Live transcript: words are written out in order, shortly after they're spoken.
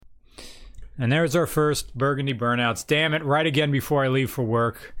And there's our first Burgundy burnouts. Damn it, right again before I leave for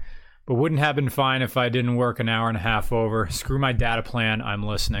work. But wouldn't have been fine if I didn't work an hour and a half over. Screw my data plan, I'm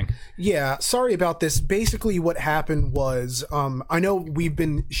listening. Yeah, sorry about this. Basically what happened was, I know we've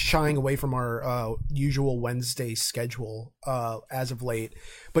been shying away from our usual Wednesday schedule as of late,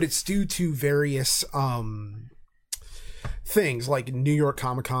 but it's due to various things, like New York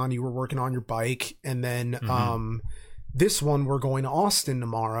Comic Con, you were working on your bike, and then this one, we're going to Austin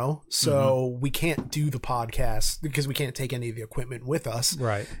tomorrow, so we can't do the podcast because we can't take any of the equipment with us.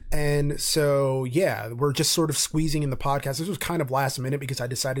 Right. And so, yeah, we're just sort of squeezing in the podcast. This was kind of last minute because I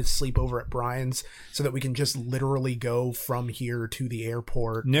decided to sleep over at Brian's so that we can just literally go from here to the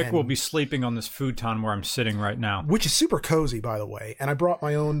airport. Nick will be sleeping on this futon where I'm sitting right now. Which is super cozy, by the way. And I brought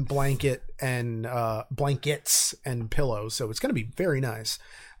my own blanket and blankets and pillows, so it's going to be very nice.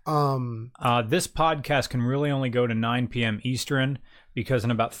 This podcast can really only go to 9 p.m. Eastern because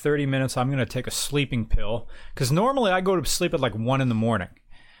in about 30 minutes I'm going to take a sleeping pill, because normally I go to sleep at like 1 in the morning.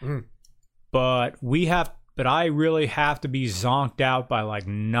 But I really have to be zonked out by like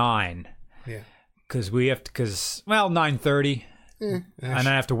 9. Yeah. Because 9:30 and I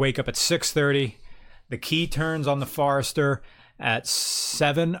have to wake up at 6:30. The key turns on the Forester at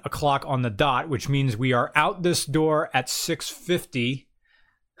 7 o'clock on the dot, which means we are out this door at 6:50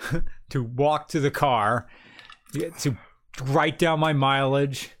 to walk to the car, to write down my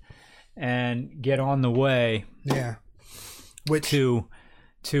mileage and get on the way. Yeah. To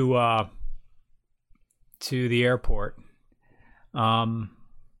the airport.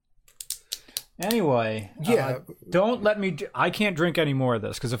 Anyway, yeah. Don't let me. I can't drink any more of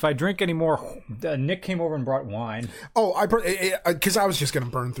this, because if I drink any more, Nick came over and brought wine. Oh, because I was just going to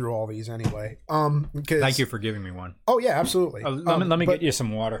burn through all these anyway. Thank you for giving me one. Oh yeah, absolutely. Let me get you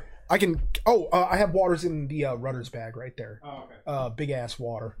some water. I can. I have waters in the Rutter's bag right there. Oh, okay. Big ass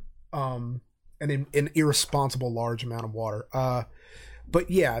water. And an irresponsible large amount of water.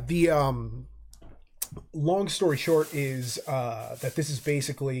 But yeah, the long story short is that this is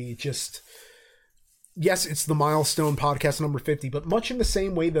basically just. Yes, it's the milestone podcast number 50, but much in the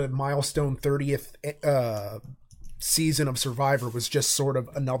same way the milestone 30th season of Survivor was just sort of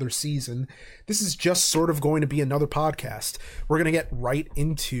another season, this is just sort of going to be another podcast. We're going to get right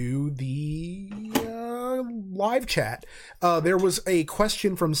into the live chat. There was a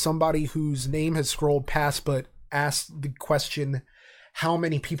question from somebody whose name has scrolled past, but asked the question, how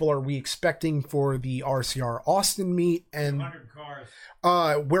many people are we expecting for the RCR Austin meet? And 200 cars.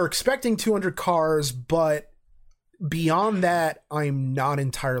 We're expecting 200 cars, but beyond that, I'm not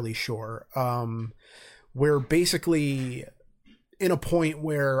entirely sure. We're basically in a point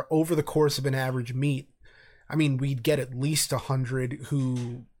where over the course of an average meet, I mean, we'd get at least 100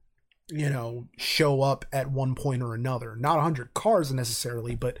 who, show up at one point or another. Not 100 cars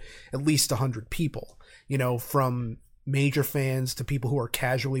necessarily, but at least 100 people, from major fans to people who are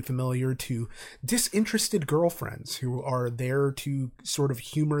casually familiar to disinterested girlfriends who are there to sort of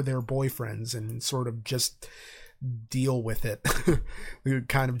humor their boyfriends and sort of just deal with it. We would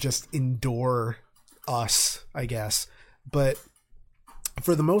kind of just endure us, I guess. But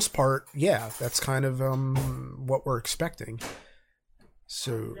for the most part, yeah, that's kind of what we're expecting.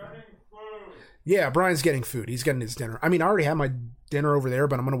 So yeah, Brian's getting food. He's getting his dinner. I mean, I already have my dinner over there,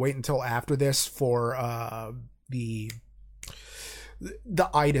 but I'm going to wait until after this for the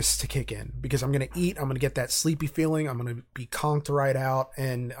itis to kick in, because I'm going to eat, I'm going to get that sleepy feeling, I'm going to be conked right out,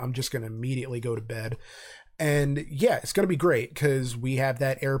 and I'm just going to immediately go to bed. And yeah, it's going to be great because we have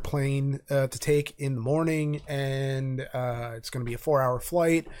that airplane to take in the morning, and it's going to be a 4-hour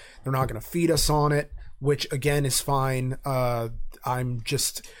flight. They're not going to feed us on it, which again is fine. I'm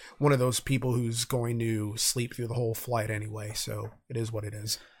just one of those people who's going to sleep through the whole flight anyway, so it is what it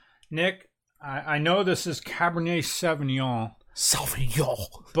is. Nick, I know this is Cabernet Sauvignon,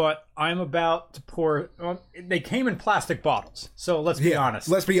 but I'm about to pour. They came in plastic bottles, so let's be honest.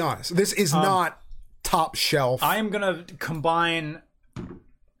 Let's be honest. This is not top shelf. I am gonna combine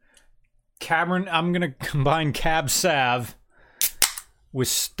Cabernet. I'm gonna combine Cab Sav with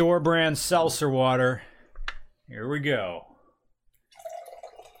store brand seltzer water. Here we go.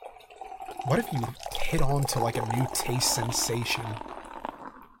 What if you hit on to like a new taste sensation?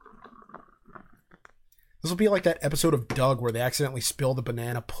 This will be like that episode of Doug where they accidentally spill the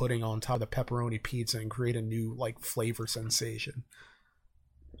banana pudding on top of the pepperoni pizza and create a new like flavor sensation.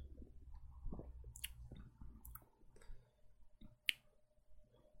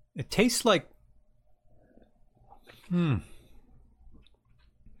 It tastes like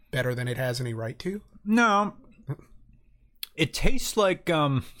better than it has any right to? No. It tastes like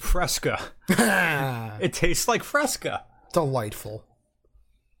Fresca. It tastes like Fresca. Delightful.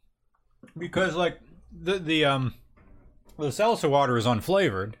 because like the seltzer water is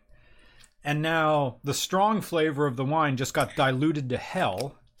unflavored, and now the strong flavor of the wine just got diluted to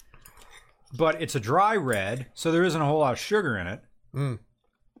hell. But it's a dry red, so there isn't a whole lot of sugar in it.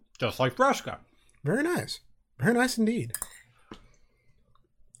 Just like Fresca. Very nice. Very nice indeed.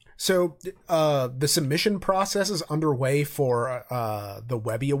 So the submission process is underway for the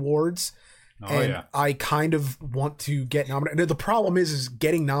Webby Awards. And I kind of want to get nominated. The problem is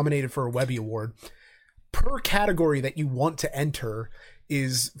getting nominated for a Webby Award. Per category that you want to enter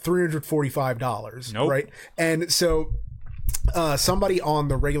is $345. Nope. Right? And so somebody on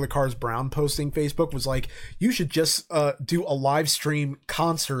the Regular Cars Brown posting Facebook was like, you should just do a live stream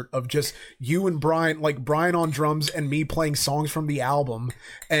concert of just you and Brian, like Brian on drums and me playing songs from the album,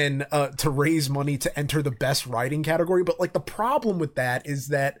 and to raise money to enter the best writing category. But like the problem with that is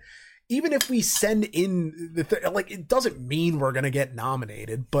that even if we send in like it doesn't mean we're gonna get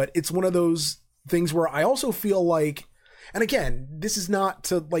nominated, but it's one of those things where I also feel like, and again, this is not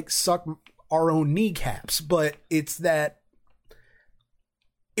to like suck our own kneecaps, but it's that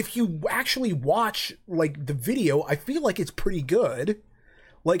if you actually watch like the video, I feel like it's pretty good.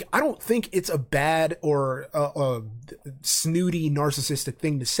 Like, I don't think it's a bad or a snooty narcissistic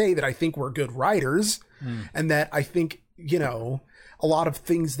thing to say that I think we're good writers, and that I think, you know, a lot of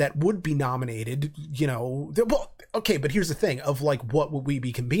things that would be nominated, you know, well, okay, but here's the thing of like, what would we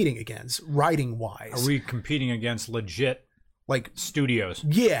be competing against writing wise? Are we competing against legit like studios?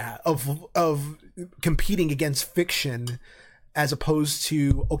 Yeah, of competing against fiction, as opposed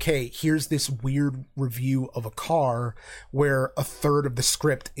to, okay, here's this weird review of a car where a third of the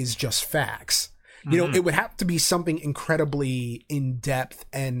script is just facts. You know, it would have to be something incredibly in depth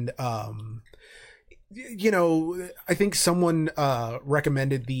and, you know, I think someone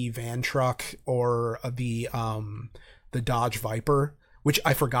recommended the Van Truck or the Dodge Viper, which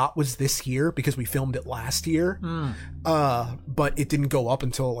I forgot was this year because we filmed it last year. But it didn't go up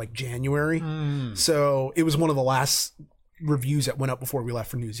until like January. So it was one of the last reviews that went up before we left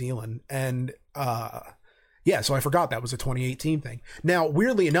for New Zealand. And yeah, so I forgot that was a 2018 thing. Now,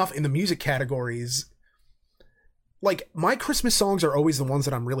 weirdly enough, in the music categories, like my Christmas songs are always the ones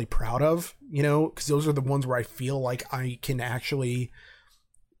that I'm really proud of, you know, because those are the ones where I feel like I can actually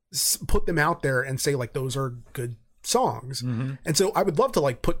put them out there and say like those are good songs. And so I would love to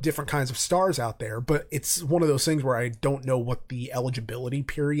like put different kinds of stars out there, but it's one of those things where I don't know what the eligibility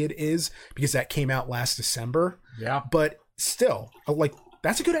period is because that came out last December. Yeah, but still, like,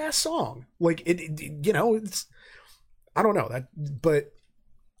 that's a good ass song. Like it you know, it's, I don't know that, but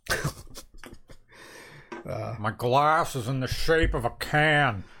my glass is in the shape of a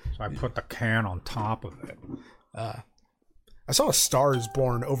can, so I put the can on top of it. I saw A Star Is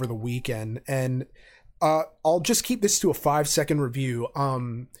Born over the weekend, and I'll just keep this to a 5-second review.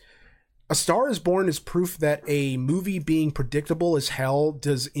 A Star Is Born is proof that a movie being predictable as hell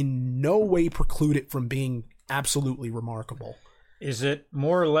does in no way preclude it from being absolutely remarkable. Is it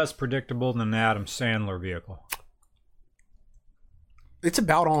more or less predictable than the Adam Sandler vehicle? It's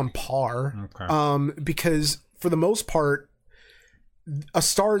about on par. Okay. Because for the most part, A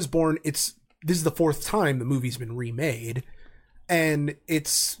Star Is Born, this is the 4th time the movie's been remade, and it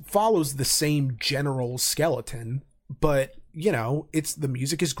follows the same general skeleton, but you know, the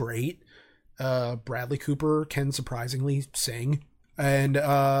music is great. Bradley Cooper can surprisingly sing. And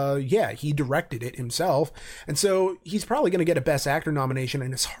yeah, he directed it himself. And so he's probably going to get a Best Actor nomination.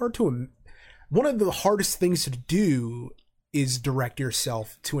 And it's hard to... One of the hardest things to do is direct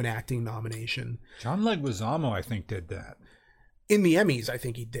yourself to an acting nomination. John Leguizamo, I think, did that. In the Emmys, I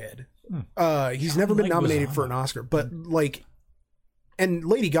think he did. He's never been nominated for an Oscar. But like... And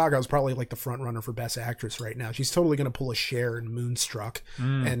Lady Gaga is probably like the front runner for Best Actress right now. She's totally going to pull a Cher in Moonstruck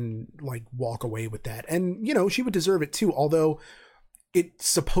and like walk away with that. And, you know, she would deserve it too. Although... it's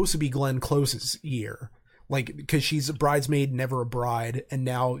supposed to be Glenn Close's year, like, because she's a bridesmaid, never a bride, and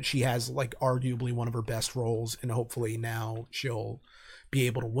now she has like arguably one of her best roles, and hopefully now she'll be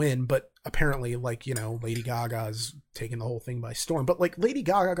able to win. But apparently, like, you know, Lady Gaga's taking the whole thing by storm. But like Lady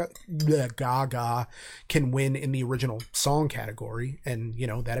Gaga can win in the original song category, and you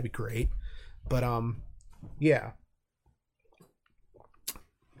know, that'd be great. But yeah.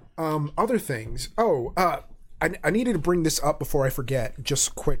 Other things. I needed to bring this up before I forget,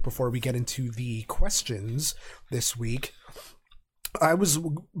 just quick before we get into the questions this week. I was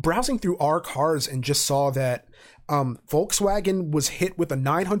browsing through our cars and just saw that Volkswagen was hit with a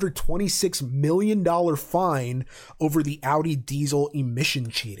 $926 million fine over the Audi diesel emission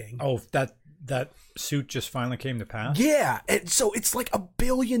cheating. Oh, that suit just finally came to pass? Yeah, and so it's like $1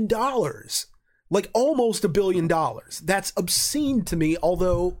 billion. Like almost $1 billion. That's obscene to me,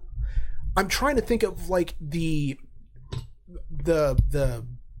 although... I'm trying to think of like the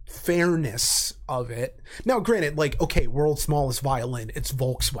fairness of it. Now, granted, like, okay, world's smallest violin, it's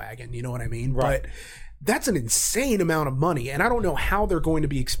Volkswagen, you know what I mean? Right. But that's an insane amount of money, and I don't know how they're going to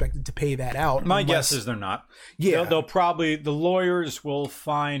be expected to pay that out. My guess is they're not. Yeah. They'll probably, the lawyers will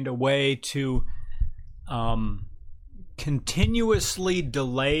find a way to continuously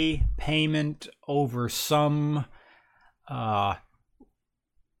delay payment over some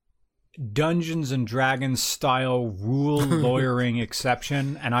Dungeons and Dragons style rule lawyering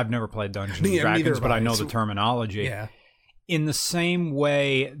exception. And I've never played Dungeons and Dragons, but I know the terminology. Yeah. In the same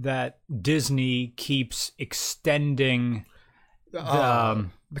way that Disney keeps extending the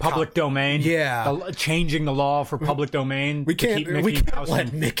public domain, changing the law for public domain. We can't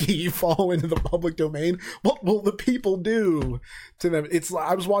let Mickey fall into the public domain. What will the people do to them?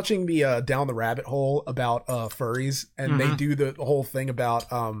 I was watching the Down the Rabbit Hole about furries, and they do the whole thing about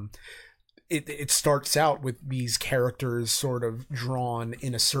it starts out with these characters sort of drawn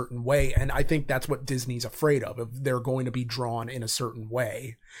in a certain way, and I think that's what Disney's afraid of. If they're going to be drawn in a certain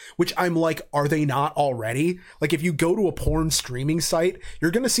way, which I'm like, are they not already? Like, if you go to a porn streaming site, you're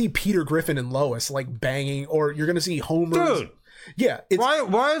going to see Peter Griffin and Lois like banging, or you're going to see Homer. Dude, yeah.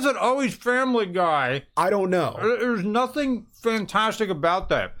 Why is it always Family Guy? I don't know. There's nothing fantastic about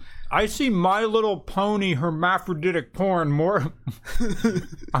that. I see My Little Pony hermaphroditic porn more.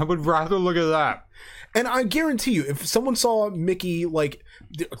 I would rather look at that. And I guarantee you, if someone saw Mickey like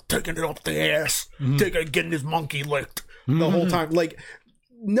taking it up the ass, getting his monkey licked the whole time, like,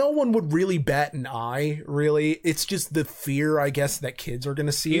 no one would really bat an eye. Really, it's just the fear, I guess, that kids are going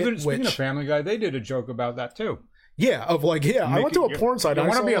to see it. Speaking of Family Guy, they did a joke about that too. Yeah, of like, Mickey, I went to a porn site. You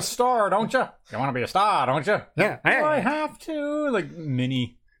want to be a star, don't you? You want to be a star, don't you? Yeah. Do I have to? Like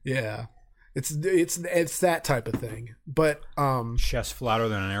mini. Yeah, it's that type of thing. But chest flatter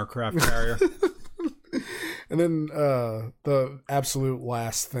than an aircraft carrier. And then the absolute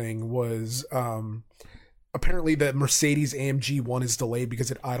last thing was apparently the Mercedes AMG 1 is delayed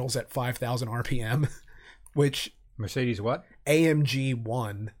because it idles at 5,000 RPM, which Mercedes what? AMG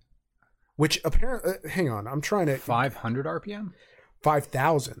 1, which apparently hang on, I'm trying to 500 RPM,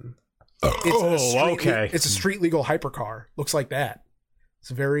 5,000. It's a street legal hypercar. Looks like that. It's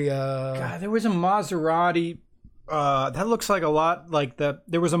very God, there was a Maserati that looks like a lot like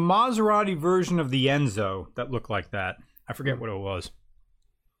there was a Maserati version of the Enzo that looked like that. I forget what it was.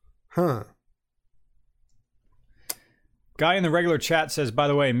 Huh. Guy in the regular chat says, by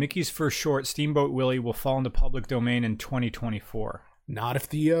the way, Mickey's first short, Steamboat Willie, will fall into public domain in 2024. Not if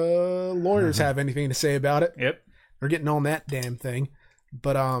the lawyers have anything to say about it. Yep. They're getting on that damn thing.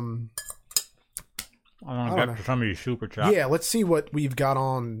 But I want to get to some of these super chats. Yeah, let's see what we've got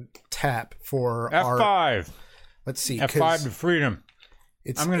on tap for F5. Let's see. F5 to freedom.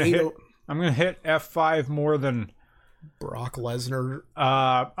 I'm gonna hit F5 more than Brock Lesnar.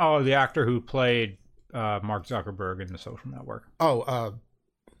 The actor who played Mark Zuckerberg in The Social Network.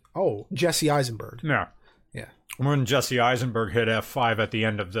 Jesse Eisenberg. Yeah. More than Jesse Eisenberg hit F5 at the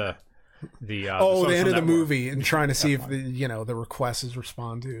end of the the end of the movie, and trying to see if the requests is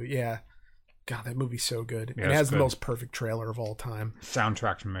respond to. Yeah. God, that movie's so good. Yeah, it has the most perfect trailer of all time.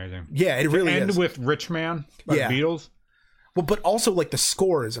 Soundtrack's amazing. Yeah, it really is. End with Rich Man by the Beatles. Well, but also like the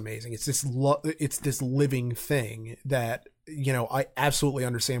score is amazing. It's this living thing that, I absolutely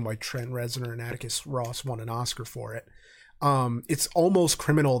understand why Trent Reznor and Atticus Ross won an Oscar for it. It's almost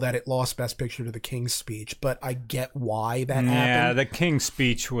criminal that it lost Best Picture to The King's Speech, but I get why that happened. Yeah, The King's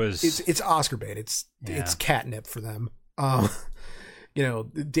Speech was... It's Oscar bait. It's catnip for them.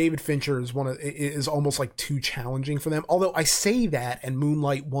 David Fincher is almost like too challenging for them. Although I say that, and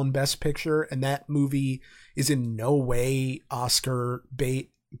Moonlight won Best Picture, and that movie is in no way Oscar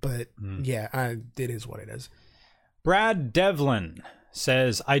bait. But it is what it is. Brad Devlin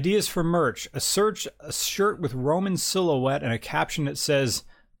says, ideas for merch: a shirt with Roman silhouette and a caption that says,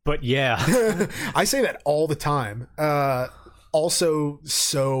 "But yeah." I say that all the time.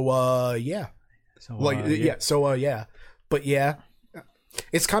 But yeah.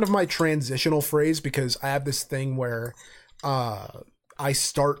 It's kind of my transitional phrase because I have this thing where I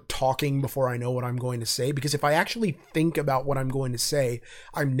start talking before I know what I'm going to say, because if I actually think about what I'm going to say,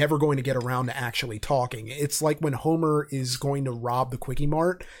 I'm never going to get around to actually talking. It's like when Homer is going to rob the Quickie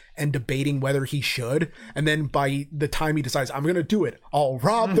Mart and debating whether he should, and then by the time he decides, I'm going to do it, I'll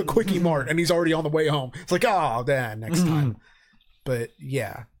rob the Quickie Mart, and he's already on the way home. It's like, next time. But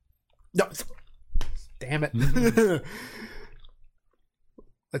yeah. No, damn it.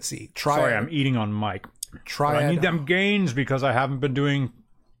 Let's see. Sorry, I'm eating on mic. I need them gains because I haven't been doing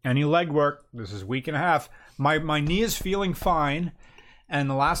any leg work. This is a week and a half. My knee is feeling fine, And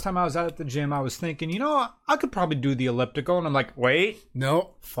the last time I was out at the gym, I was thinking, I could probably do the elliptical. And I'm like, wait,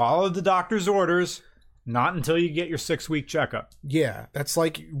 no, follow the doctor's orders. Not until you get your 6-week checkup. Yeah, that's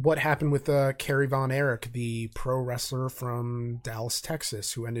like what happened with Kerry Von Erich, the pro wrestler from Dallas,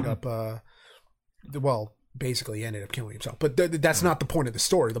 Texas, who ended up, basically ended up killing himself. But that's not the point of the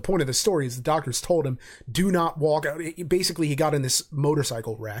story. The point of the story is the doctors told him, do not walk out. Basically, he got in this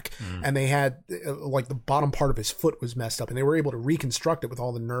motorcycle wreck, and they had, like, the bottom part of his foot was messed up, and they were able to reconstruct it with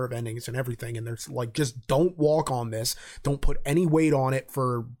all the nerve endings and everything, and they're like, just don't walk on this. Don't put any weight on it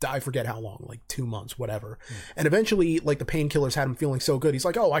for, I forget how long, like 2 months, whatever. And eventually, like, the painkillers had him feeling so good, he's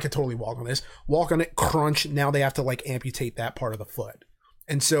like, oh, I could totally walk on this. Walk on it, crunch, now they have to, like, amputate that part of the foot.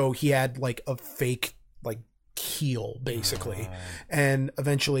 And so he had, like, a fake, like, heel basically, and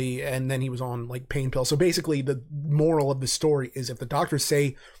eventually, and then he was on like pain pills. So basically the moral of the story is if the doctors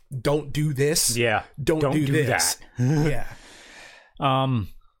say don't do this, don't do this. That. Yeah.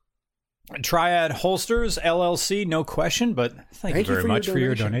 Triad Holsters LLC, no question, but thank you very much for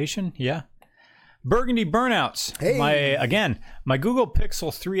your donation. Yeah. Burgundy Burnouts. Hey. My Google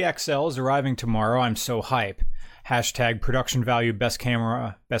Pixel 3 XL is arriving tomorrow. I'm so hype. # production value best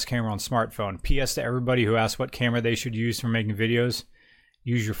camera on smartphone. PS to everybody who asks what camera they should use for making videos,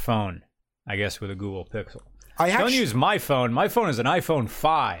 use your phone, I guess, with a Google Pixel. Don't use my phone. My phone is an iPhone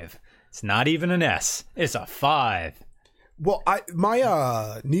 5. It's not even an S. It's a 5. Well,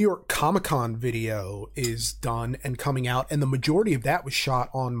 my New York Comic-Con video is done and coming out, and the majority of that was shot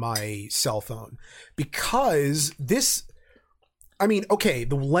on my cell phone because this... I mean, okay,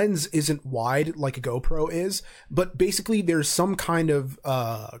 the lens isn't wide like a GoPro is, but basically there's some kind of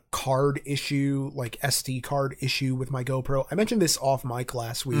card issue, like SD card issue with my GoPro. I mentioned this off mic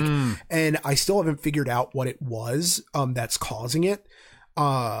last week, and I still haven't figured out what it was that's causing it.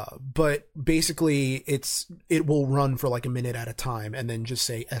 But basically it will run for like a minute at a time and then just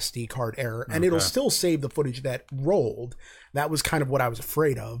say SD card error, and it'll still save the footage that rolled. That was kind of what I was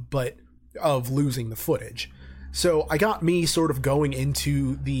afraid of, but of losing the footage. So I got me sort of going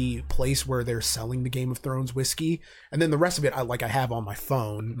into the place where they're selling the Game of Thrones whiskey, and then the rest of it I have on my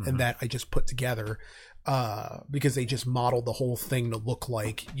phone, and that I just put together because they just modeled the whole thing to look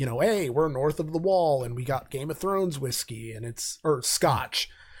like, hey, we're north of the wall and we got Game of Thrones whiskey or scotch.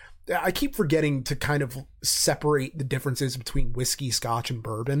 I keep forgetting to kind of separate the differences between whiskey, scotch, and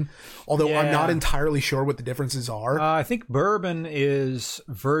bourbon, although I'm not entirely sure what the differences are. I think bourbon is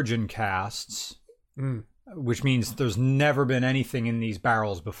virgin casks. Which means there's never been anything in these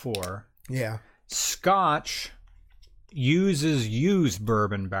barrels before. Yeah. Scotch uses used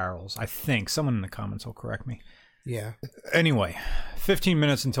bourbon barrels, I think. Someone in the comments will correct me. Yeah. Anyway, 15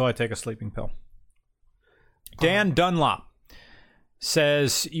 minutes until I take a sleeping pill. Dan Dunlop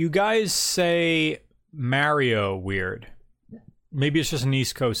says, you guys say Mario weird. Maybe it's just an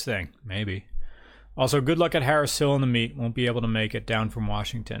East Coast thing. Maybe. Also, good luck at Harris Hill in the meet. Won't be able to make it down from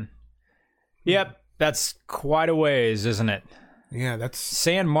Washington. Yep. That's quite a ways, isn't it? Yeah, that's...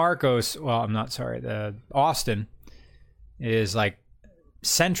 San Marcos, Austin is like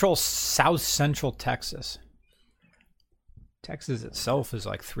south central Texas. Texas itself is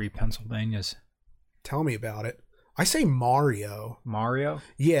like 3 Pennsylvanias. Tell me about it. I say Mario. Mario?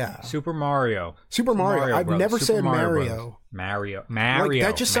 Yeah. Super Mario. I've never said Mario. Mario. Like,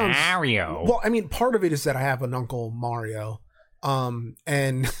 that just sounds... Mario. Well, I mean, part of it is that I have an uncle Mario.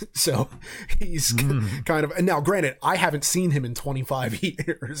 And so he's kind of, and now granted, I haven't seen him in 25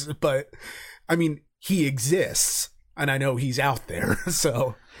 years, but I mean, he exists and I know he's out there.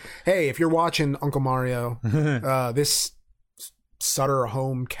 So, hey, if you're watching Uncle Mario, this Sutter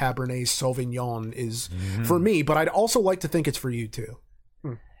Home Cabernet Sauvignon is for me, but I'd also like to think it's for you too.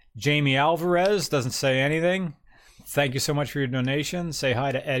 Jamie Alvarez doesn't say anything. Thank you so much for your donation. Say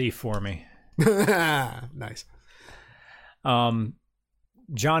hi to Eddie for me. Nice.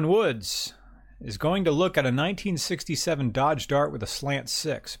 John Woods is going to look at a 1967 Dodge Dart with a slant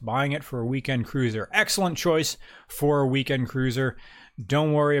 6, buying it for a weekend cruiser. Excellent choice for a weekend cruiser.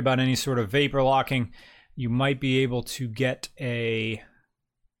 Don't worry about any sort of vapor locking. You might be able to get a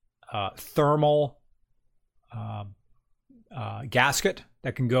thermal gasket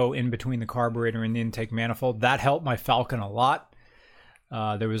that can go in between the carburetor and the intake manifold. That helped my Falcon a lot.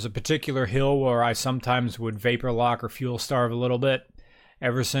 There was a particular hill where I sometimes would vapor lock or fuel starve a little bit.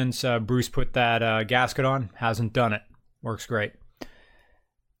 Ever since Bruce put that gasket on, hasn't done it. Works great.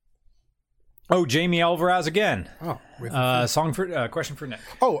 Oh, Jamie Alvarez again. Oh, question for Nick.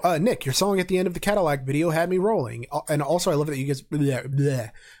 Oh, Nick, your song at the end of the Cadillac video had me rolling, and also I love that you guys.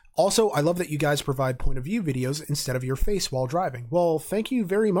 Also, I love that you guys provide point of view videos instead of your face while driving. Well, thank you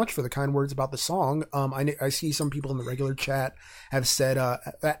very much for the kind words about the song. I see some people in the regular chat have said,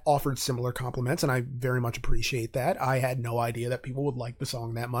 offered similar compliments, and I very much appreciate that. I had no idea that people would like the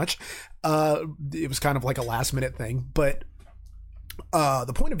song that much. It was kind of like a last minute thing, but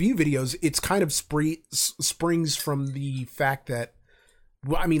the point of view videos, it's kind of springs from the fact that,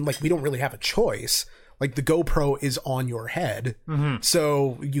 well, I mean, like, we don't really have a choice. Like, the GoPro is on your head,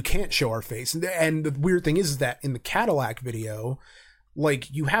 so you can't show our face. And the weird thing is that in the Cadillac video,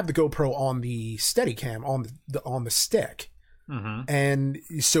 like, you have the GoPro on the Steadicam, on the stick. And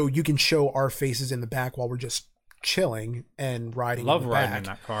so you can show our faces in the back while we're just chilling and riding. Love riding in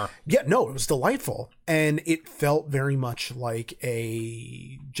that car. Yeah, no, it was delightful. And it felt very much like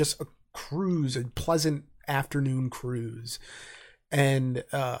just a cruise, a pleasant afternoon cruise. And,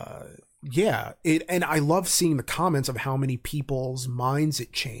 yeah, and I love seeing the comments of how many people's minds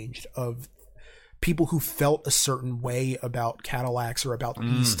it changed, of people who felt a certain way about Cadillacs or about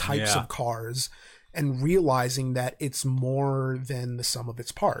these types of cars, and realizing that it's more than the sum of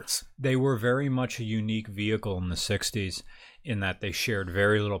its parts. They were very much a unique vehicle in the 60s in that they shared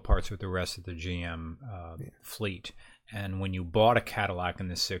very little parts with the rest of the GM fleet. And when you bought a Cadillac in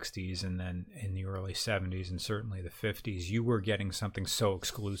the 60s and then in the early 70s and certainly the 50s, you were getting something so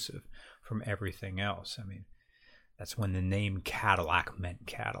exclusive from everything else. I mean, that's when the name Cadillac meant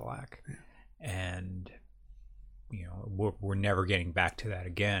Cadillac. And, you know, we're never getting back to that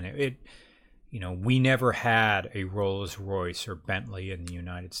again. You know, we never had a Rolls Royce or Bentley in the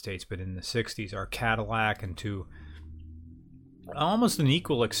United States, but in the 60s, our Cadillac, and to almost an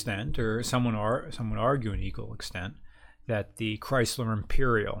equal extent, or some would argue an equal extent, that the Chrysler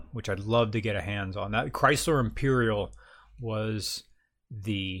Imperial, which I'd love to get a hands on, that Chrysler Imperial was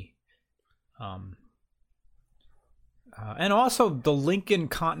the and also the Lincoln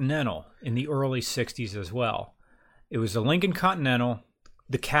Continental in the early 60s as well. It was the Lincoln Continental,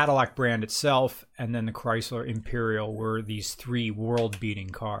 the Cadillac brand itself, and then the Chrysler Imperial were these three world-beating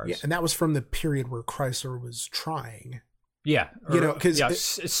cars. Yeah, and that was from the period where Chrysler was trying. Yeah, you know, because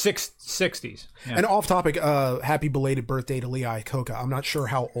 60s. Yeah. And off topic, happy belated birthday to Lee Iacocca. I'm not sure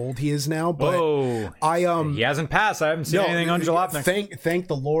how old he is now, but he hasn't passed. I haven't seen anything on Jalopnik. Thank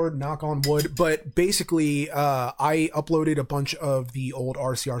the Lord, knock on wood. But basically, I uploaded a bunch of the old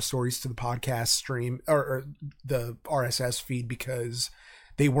RCR stories to the podcast stream or the RSS feed because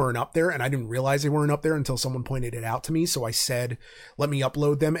they weren't up there, and I didn't realize they weren't up there until someone pointed it out to me. So I said, let me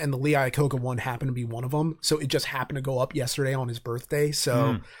upload them, and the Lee Iacocca one happened to be one of them. So it just happened to go up yesterday on his birthday.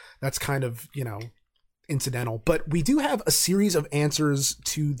 So that's kind of, you know, incidental. But we do have a series of answers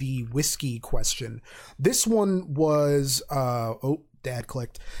to the whiskey question. This one was, Dad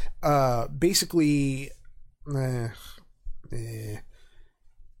clicked. Basically,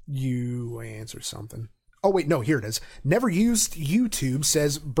 you answer something. Oh, wait, no, here it is. Never Used YouTube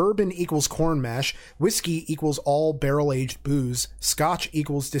says bourbon equals corn mash, whiskey equals all barrel-aged booze, scotch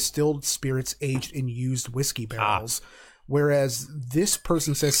equals distilled spirits aged in used whiskey barrels. Whereas this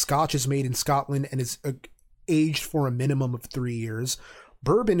person says scotch is made in Scotland and is aged for a minimum of 3 years.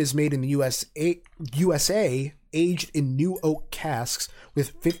 Bourbon is made in the USA, aged in new oak casks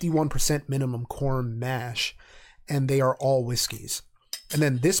with 51% minimum corn mash, and they are all whiskeys. And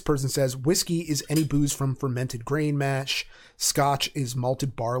then this person says whiskey is any booze from fermented grain mash. Scotch is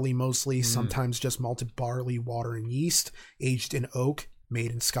malted barley mostly, sometimes just malted barley, water, and yeast, aged in oak,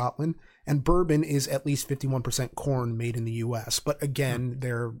 made in Scotland. And bourbon is at least 51% corn, made in the US. But again,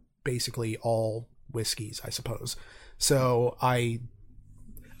 they're basically all whiskeys, I suppose. So I'm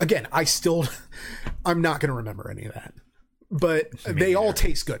not going to remember any of that. But they all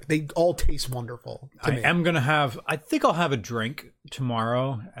taste good. They all taste wonderful to me. I think I'll have a drink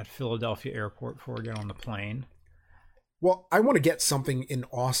tomorrow at Philadelphia Airport before I get on the plane. Well, I want to get something in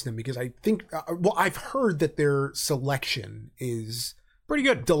Austin because I think, I've heard that their selection is pretty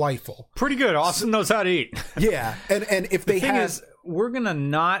good. Delightful. Pretty good. Austin knows how to eat. Yeah. And if they have... we're going to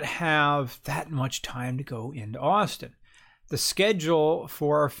not have that much time to go into Austin. The schedule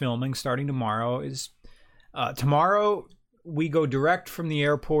for our filming starting tomorrow is tomorrow... We go direct from the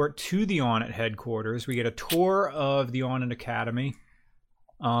airport to the Onnit headquarters. We get a tour of the Onnit Academy.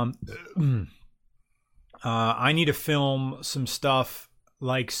 I need to film some stuff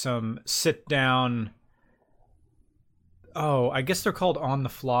like some sit-down... I guess they're called on the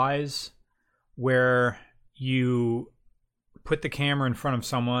flies, where you put the camera in front of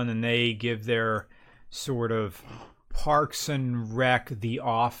someone and they give their sort of Parks and Rec, The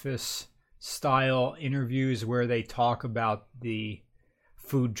Office style interviews where they talk about the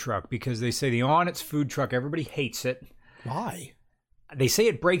food truck, because they say the Onnit's food truck, everybody hates it. Why? They say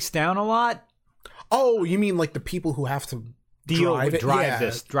it breaks down a lot. Oh, you mean like the people who have to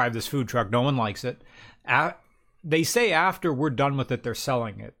drive this food truck? No one likes it. They say after we're done with it, they're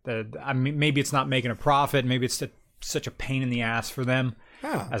selling it. I mean, maybe it's not making a profit. Maybe it's such a pain in the ass for them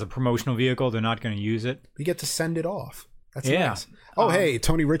as a promotional vehicle. They're not going to use it. You get to send it off. That's nice. Oh, hey,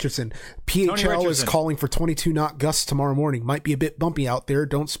 Tony Richardson. PHL is calling for 22 knot gusts tomorrow morning. Might be a bit bumpy out there.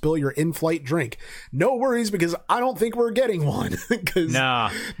 Don't spill your in-flight drink. No worries, because I don't think we're getting one.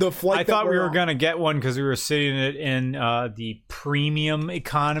 The flight. I thought we were going to get one because we were sitting in the premium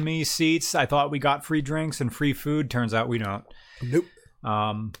economy seats. I thought we got free drinks and free food. Turns out we don't. Nope.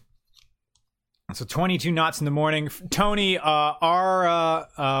 So 22 knots in the morning. Tony,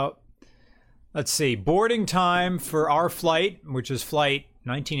 let's see, boarding time for our flight, which is flight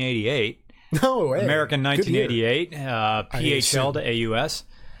 1988. No way. American 1988, PHL to AUS.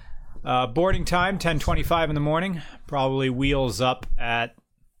 Boarding time, 10:25 in the morning. Probably wheels up at,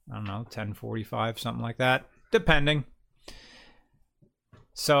 I don't know, 10:45, something like that, depending.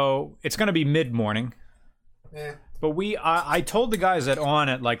 So it's going to be mid-morning. Yeah. But I told the guys that on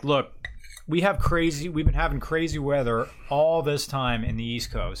it, like, look, we've been having crazy weather all this time in the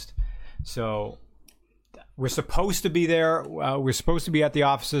East Coast. So we're supposed to be there. We're supposed to be at the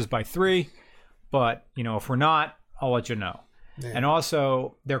offices by 3. But, if we're not, I'll let you know. Yeah. And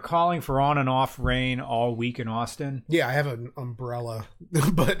also, they're calling for on and off rain all week in Austin. Yeah, I have an umbrella,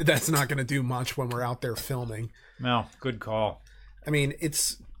 but that's not going to do much when we're out there filming. No, good call. I mean,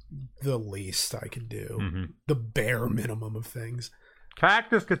 it's the least I can do. Mm-hmm. The bare minimum of things.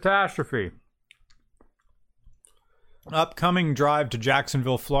 Cactus catastrophe. Upcoming drive to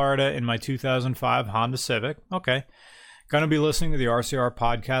Jacksonville, Florida in my 2005 Honda Civic. Okay. Gonna be listening to the RCR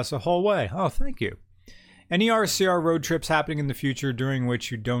podcast the whole way. Oh, thank you. Any RCR road trips happening in the future during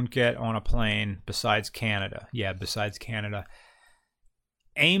which you don't get on a plane besides Canada? Yeah, besides Canada.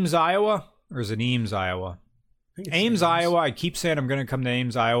 Ames, Iowa? Or is it Ames, Iowa? Ames, Iowa. I keep saying I'm going to come to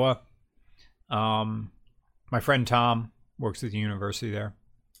Ames, Iowa. My friend Tom works at the university there.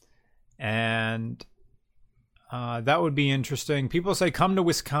 And that would be interesting. People say come to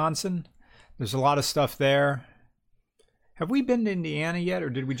Wisconsin. There's a lot of stuff there. Have we been to Indiana yet, or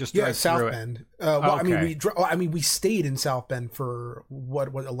did we just drive South through Bend? Okay. We stayed in South Bend for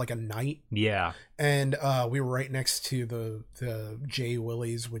what like a night. Yeah, and we were right next to the J.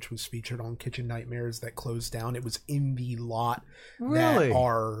 Willie's, which was featured on Kitchen Nightmares, that closed down. It was in the lot that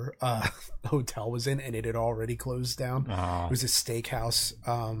our hotel was in, and it had already closed down. Oh. It was a steakhouse.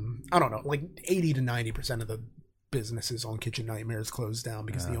 I don't know, like 80 to 90% of the businesses on Kitchen Nightmares closed down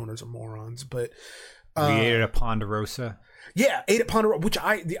because the owners are morons. But we ate at Ponderosa. Yeah, ate at Ponderosa, which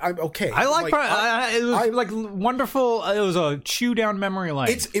I'm okay. I like it was like wonderful. It was a chew down memory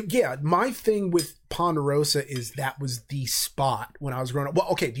lane. My thing with Ponderosa is that was the spot when I was growing up. Well,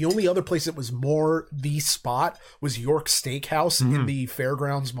 okay, the only other place that was more the spot was York Steakhouse in the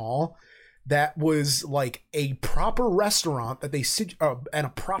Fairgrounds Mall. That was like a proper restaurant that they and a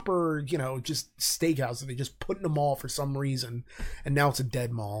proper, just steakhouse that they just put in a mall for some reason, and now it's a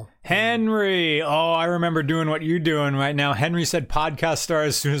dead mall. Henry, I remember doing what you're doing right now. Henry said podcast star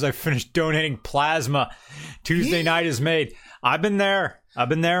as soon as I finished donating plasma. Tuesday night is made. I've been there,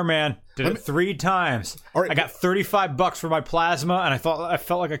 man. Did it 3 times. All right, I got $35 for my plasma, and I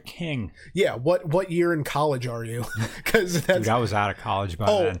felt like a king. Yeah. What year in college are you? Because dude, I was out of college by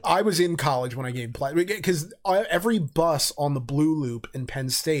then. I was in college when I gave plasma. Because every bus on the Blue Loop in Penn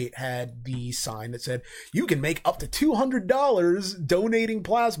State had the sign that said you can make up to $200 donating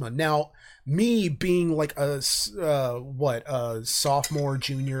plasma. Now, me being like a sophomore,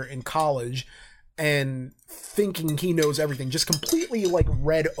 junior in college, and thinking he knows everything, just completely like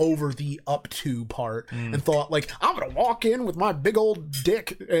read over the up to part and thought like, I'm gonna walk in with my big old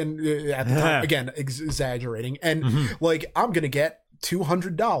dick, and at the time, again exaggerating, and like I'm gonna get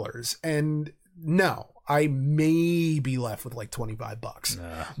 $200, and no, I may be left with like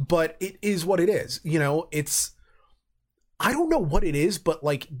 $25, but it is what it is. It's, I don't know what it is, but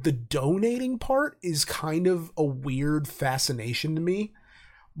like the donating part is kind of a weird fascination to me.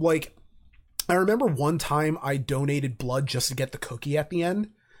 Like, I remember one time I donated blood just to get the cookie at the end,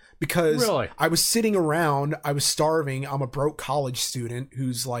 because I was sitting around, I was starving. I'm a broke college student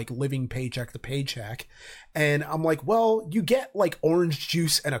who's like living paycheck to paycheck. And I'm like, well, you get like orange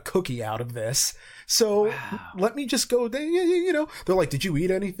juice and a cookie out of this. So let me just go there. They're like, did you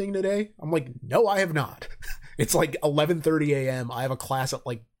eat anything today? I'm like, no, I have not. It's like 11:30 a.m. I have a class at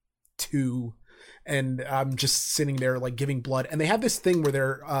like 2. And I'm just sitting there like giving blood, and they have this thing where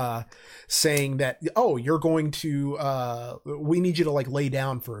they're saying that, you're going to we need you to like lay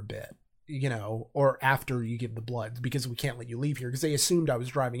down for a bit, you know, or after you give the blood, because we can't let you leave here, because they assumed I was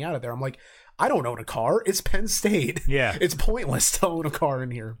driving out of there. I'm like, I don't own a car. It's Penn State. Yeah. It's pointless to own a car in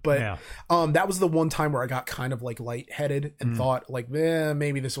here. But that was the one time where I got kind of like lightheaded and thought like,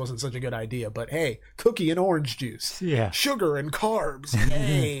 maybe this wasn't such a good idea. But hey, cookie and orange juice. Yeah. Sugar and carbs.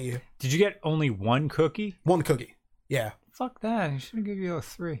 Yay. Did you get only one cookie? One cookie. Yeah. Fuck that. I should have given you a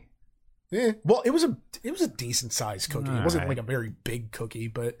 3. Yeah. Well, it was a decent sized cookie. It wasn't right. like a very big cookie,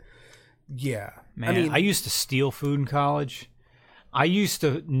 but yeah. Man, I used to steal food in college. I used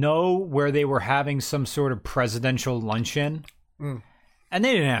to know where they were having some sort of presidential luncheon, and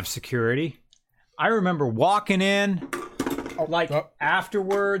they didn't have security. I remember walking in,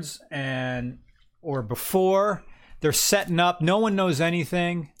 afterwards or before. They're setting up. No one knows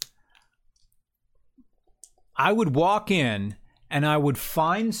anything. I would walk in, and I would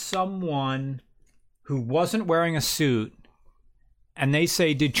find someone who wasn't wearing a suit, and they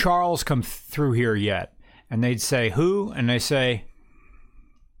say, "Did Charles come through here yet?" And they'd say, "Who?" And they say...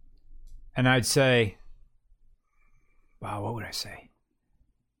 And I'd say, wow, what would I say?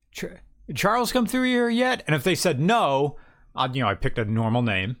 Charles come through here yet? And if they said no, I picked a normal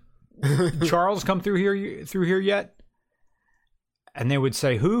name. Charles come through here yet? And they would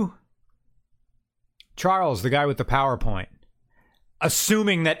say, who? Charles, the guy with the PowerPoint.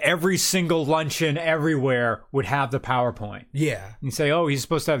 Assuming that every single luncheon everywhere would have the PowerPoint. Yeah. And you say, oh, he's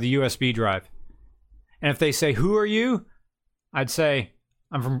supposed to have the USB drive. And if they say, who are you? I'd say,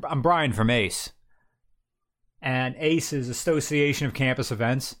 I'm Brian from ACE. And ACE is Association of Campus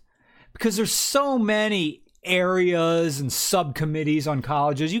Events. Because there's so many areas and subcommittees on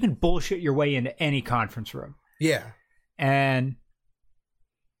colleges, you can bullshit your way into any conference room. Yeah. And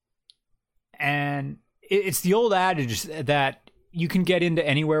it's the old adage that you can get into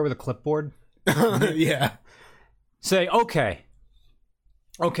anywhere with a clipboard. Yeah. Say, okay,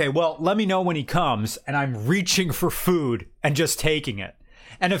 well, let me know when he comes, and I'm reaching for food and just taking it.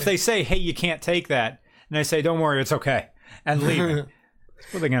 And if they say, hey, you can't take that, and I say, don't worry, it's okay, and leave it.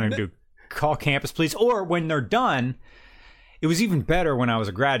 What are they going to do? Call campus police? Or when they're done, it was even better when I was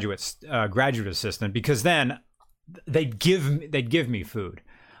a graduate assistant, because then they'd give me food.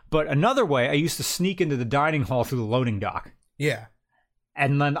 But another way, I used to sneak into the dining hall through the loading dock. Yeah.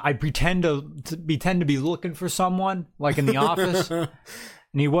 And then I pretend to be looking for someone, like in the office.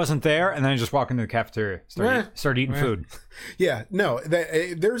 And he wasn't there, and then I just walk into the cafeteria, start eating food. Yeah, no,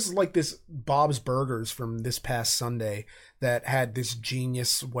 there's like this Bob's Burgers from this past Sunday that had this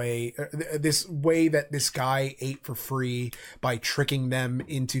genius way, that this guy ate for free by tricking them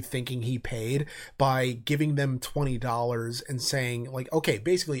into thinking he paid by giving them $20 and saying like, okay,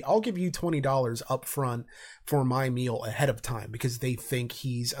 basically I'll give you $20 up front for my meal ahead of time, because they think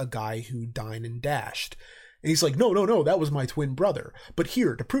he's a guy who dined and dashed. And he's like, no, that was my twin brother. But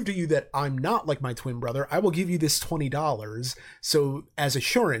here, to prove to you that I'm not like my twin brother, I will give you this $20 so as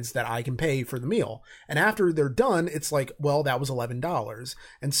assurance that I can pay for the meal. And after they're done, it's like, well, that was $11.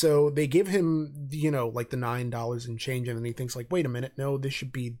 And so they give him, like the $9 and change, and then he thinks like, wait a minute, no, this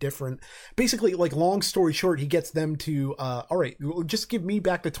should be different. Basically, like, long story short, he gets them to, all right, just give me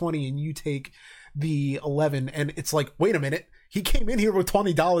back the 20 and you take the 11. And it's like, wait a minute. He came in here with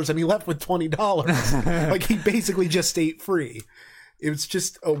 $20 and he left with $20. Like, he basically just ate free. It was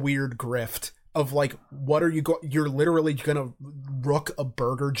just a weird grift of like, what are you you're literally gonna rook a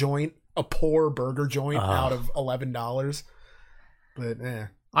burger joint, a poor burger joint out of $11. But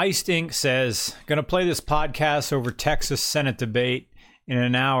Iced Ink says, gonna play this podcast over Texas Senate debate in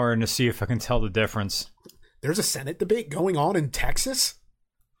an hour and to see if I can tell the difference. There's a Senate debate going on in Texas?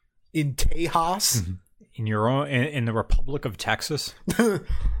 In Tejas? Mm-hmm. In the Republic of Texas?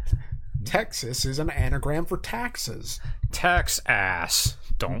 Texas is an anagram for taxes. Tax ass.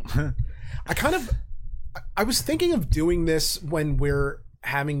 Don't. I was thinking of doing this when we're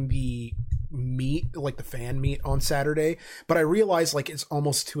having the meet, like the fan meet on Saturday, but I realized like it's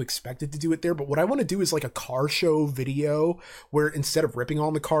almost too expected to do it there. But what I want to do is like a car show video where instead of ripping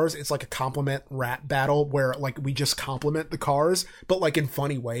on the cars, it's like a compliment rap battle where like we just compliment the cars, but like in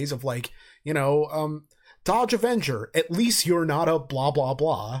funny ways of like, Dodge Avenger, at least you're not a blah blah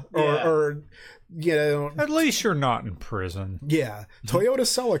blah, or at least you're not in prison. Yeah, Toyota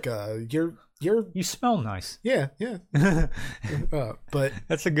Celica, you smell nice. Yeah. But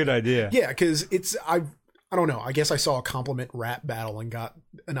that's a good idea. Yeah, because I don't know. I guess I saw a compliment rap battle and got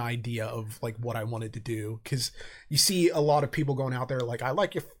an idea of like what I wanted to do. Because you see a lot of people going out there like, I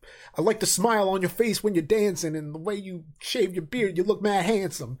like the smile on your face when you're dancing, and the way you shave your beard, you look mad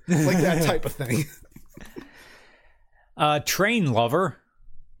handsome, like that type of thing. Train lover.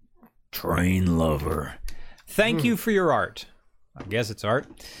 Thank you for your art. I guess it's art.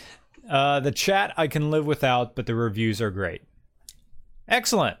 The chat I can live without, but the reviews are great.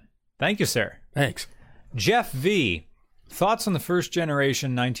 Excellent. Thank you, sir. Thanks. Jeff V. Thoughts on the first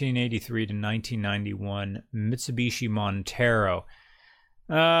generation 1983 to 1991 Mitsubishi Montero.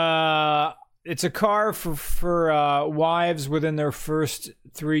 It's a car for wives within their first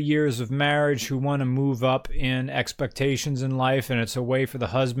 3 years of marriage who want to move up in expectations in life, and it's a way for the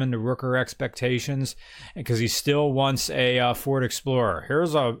husband to rook her expectations because he still wants a Ford Explorer.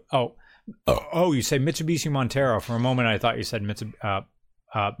 Here's a you say Mitsubishi Montero. For a moment, I thought you said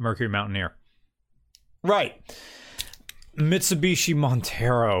Mercury Mountaineer. Right. Mitsubishi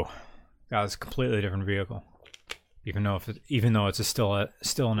Montero. God, it's a completely different vehicle. Even though it's still an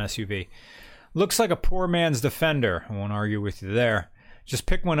SUV. Looks like a poor man's Defender. I won't argue with you there. Just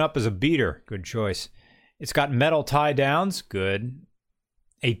pick one up as a beater. Good choice. It's got metal tie downs. Good.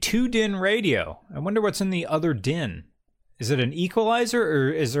 A 2-DIN radio. I wonder what's in the other DIN. Is it an equalizer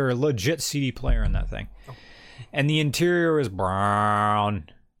or is there a legit CD player in that thing? Oh. And the interior is brown.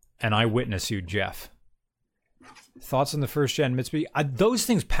 And I witness you, Jeff. Thoughts on the first gen Mitsubishi? Those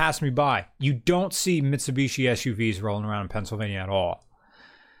things pass me by. You don't see Mitsubishi SUVs rolling around in Pennsylvania at all.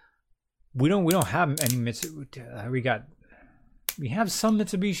 We don't have any Mitsubishi. We have some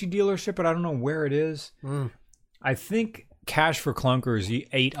Mitsubishi dealership, but I don't know where it is. I think Cash for Clunkers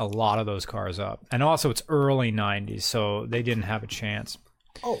ate a lot of those cars up, and also it's early '90s, so they didn't have a chance.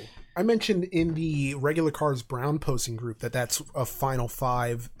 Oh, I mentioned in the Regular Cars Brown posting group that's a Final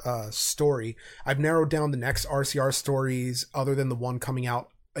 5 story. I've narrowed down the next RCR stories other than the one coming out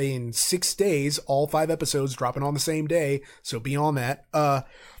in 6 days, all 5 episodes dropping on the same day, so be on that,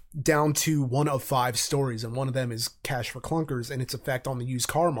 down to 1 of 5 stories, and one of them is Cash for Clunkers and its effect on the used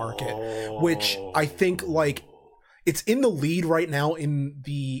car market, which I think, like, it's in the lead right now in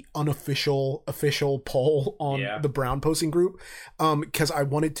the official poll on the Brown posting group, because I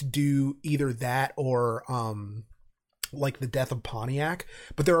wanted to do either that or like the death of Pontiac,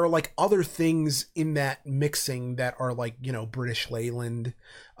 but there are like other things in that mixing that are like, you know, British Leyland,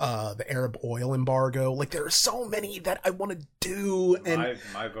 the Arab oil embargo. Like there are so many that I want to do, and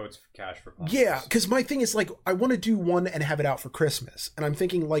my vote's for Cash for Clunkers. Yeah, because my thing is like I want to do one and have it out for Christmas, and I'm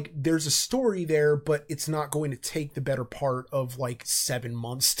thinking like there's a story there, but it's not going to take the better part of like 7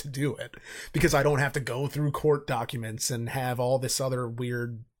 months to do it because I don't have to go through court documents and have all this other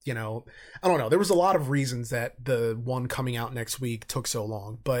weird. You know, I don't know. There was a lot of reasons that the one coming out next week took so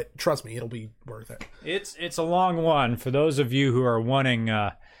long, but trust me, it'll be worth it. It's a long one. For those of you who are wanting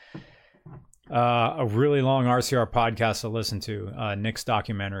a really long RCR podcast to listen to, Nick's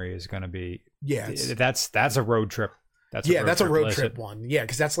documentary is going to be that's a road trip. That's a road trip one. Yeah,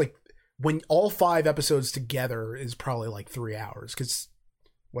 because that's like when all 5 episodes together is probably like 3 hours. Because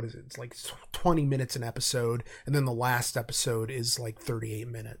what is it? It's like 20 minutes an episode, and then the last episode is like 38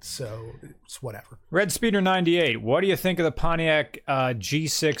 minutes, so it's whatever. Red Speeder 98, what do you think of the Pontiac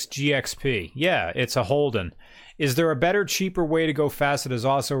G6 GXP? Yeah, it's a Holden. Is there a better, cheaper way to go fast that is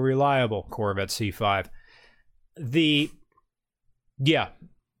also reliable? Corvette C5.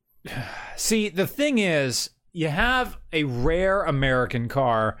 See, the thing is, you have a rare American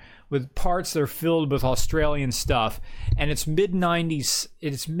car with parts that are filled with Australian stuff, and it's mid-90s,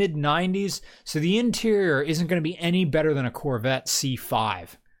 so the interior isn't going to be any better than a Corvette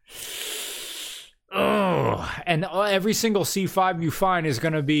C5. Oh, and every single C5 you find is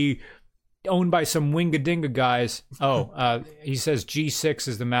going to be owned by some winga-dinga guys. He says G6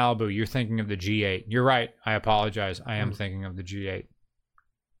 is the Malibu. You're thinking of the G8. You're right. I apologize. I am thinking of the G8.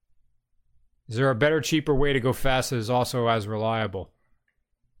 Is there a better, cheaper way to go fast that is also as reliable?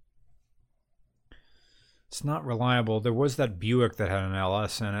 It's not reliable. There was that Buick that had an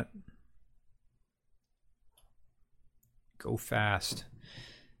LS in it. Go fast.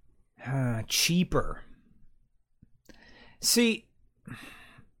 Cheaper. See,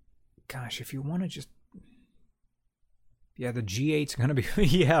 gosh, if you want to just... Yeah, the G8's going to be...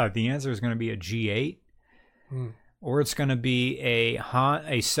 yeah, the answer is going to be a G8. Or it's going to be a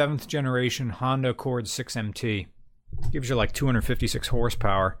 7th generation Honda Accord 6MT. Gives you like 256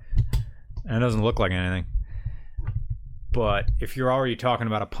 horsepower. And it doesn't look like anything. But if you're already talking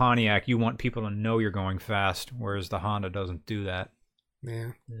about a Pontiac, you want people to know you're going fast, whereas the Honda doesn't do that.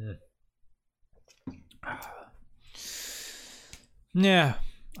 Yeah. Yeah.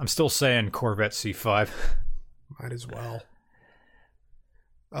 I'm still saying Corvette C5. Might as well.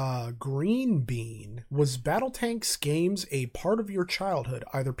 Green Bean. Was Battletanks games a part of your childhood,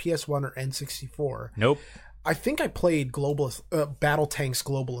 either PS1 or N64? Nope. I think I played Battletanks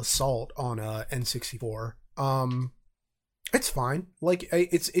Global Assault on N64. It's fine. Like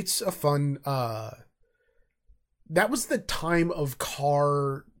it's a fun. That was the time of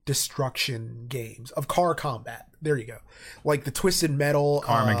car destruction games, of car combat. There you go. Like the Twisted Metal,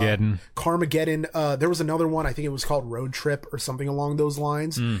 Carmageddon. There was another one, I think it was called Road Trip or something along those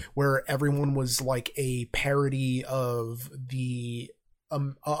lines, where everyone was like a parody of the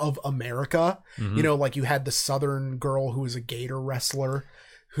of America. You know, like you had the Southern girl who was a gator wrestler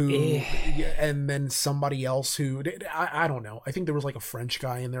and then somebody else who I don't know. I think there was like a French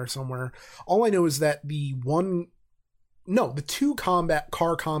guy in there somewhere. All I know is that the two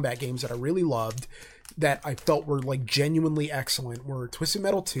car combat games that I really loved that I felt were like genuinely excellent were Twisted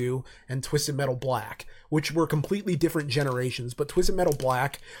Metal 2 and Twisted Metal Black, which were completely different generations. But Twisted Metal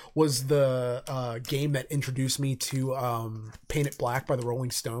Black was the game that introduced me to Paint It Black by the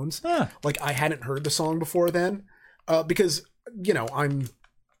Rolling Stones. Like I hadn't heard the song before then because, you know, I'm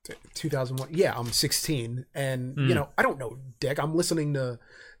 2001. Yeah, I'm 16 and, you know, I don't know, Dick. I'm listening to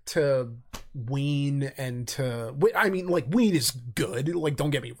Ween and I mean, like, Ween is good, like,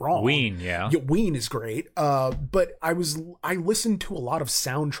 don't get me wrong. Ween is great. But I listened to a lot of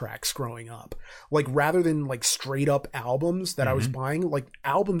soundtracks growing up, like, rather than like straight up albums that I was buying. Like,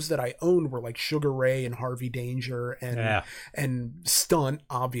 albums that I owned were like Sugar Ray and Harvey Danger and Stunt,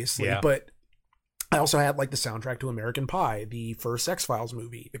 obviously, but I also had like the soundtrack to American Pie, the first X-Files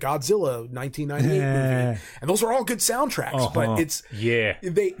movie, the Godzilla 1998 movie. And those are all good soundtracks, but it's...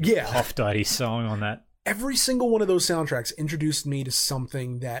 Puff Daddy's song on that. Every single one of those soundtracks introduced me to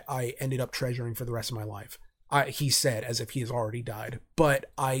something that I ended up treasuring for the rest of my life. He said, as if he has already died. But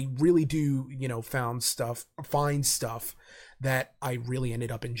I really do, you know, find stuff that I really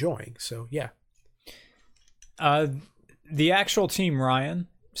ended up enjoying. So, yeah. The actual Team Ryan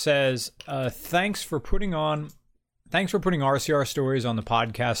says, thanks for putting RCR stories on the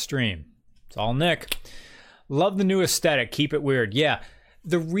podcast stream. It's all Nick. Love the new aesthetic. Keep it weird. Yeah.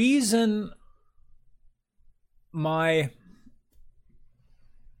 The reason my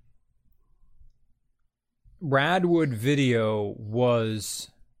Radwood video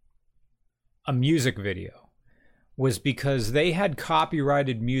was a music video was because they had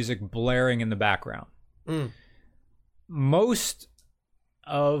copyrighted music blaring in the background. Most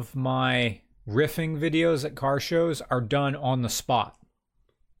of my riffing videos at car shows are done on the spot.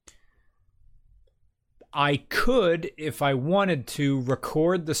 I could, if I wanted to,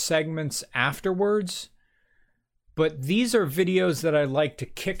 record the segments afterwards, but these are videos that I like to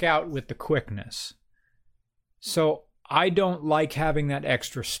kick out with the quickness. So I don't like having that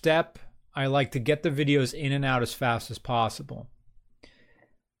extra step. I like to get the videos in and out as fast as possible.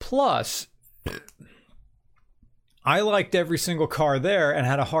 Plus, I liked every single car there and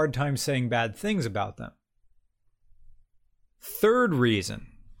had a hard time saying bad things about them. Third reason,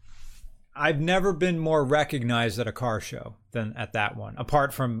 I've never been more recognized at a car show than at that one,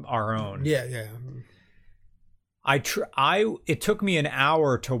 apart from our own. Yeah. It took me an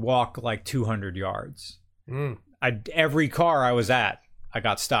hour to walk like 200 yards. Every car I was at, I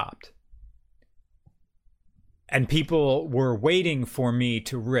got stopped. And people were waiting for me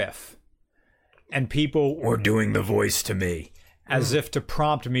to riff. And people were doing the voice to me as if to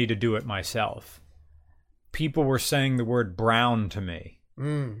prompt me to do it myself. People were saying the word brown to me.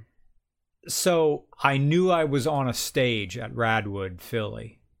 So I knew I was on a stage at Radwood,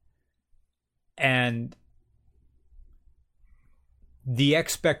 Philly. And the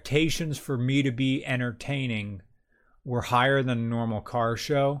expectations for me to be entertaining were higher than a normal car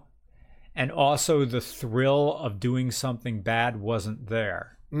show. And also the thrill of doing something bad wasn't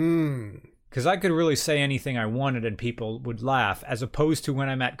there. Because I could really say anything I wanted and people would laugh, as opposed to when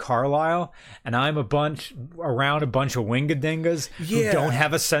I'm at Carlisle and I'm around a bunch of wingadingas who don't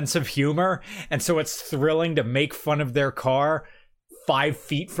have a sense of humor. And so it's thrilling to make fun of their car 5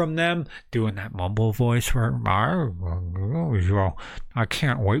 feet from them, doing that mumble voice where I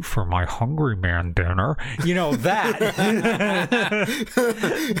can't wait for my Hungry Man dinner. You know, that.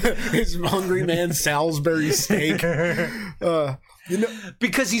 His Hungry Man Salisbury steak. You know,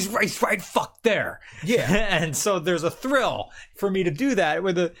 because he's right fuck there. Yeah. And so there's a thrill for me to do that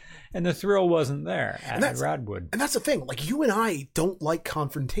and the thrill wasn't there at Radwood. And that's the thing. Like, you and I don't like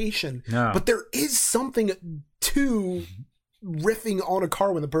confrontation. No. But there is something to riffing on a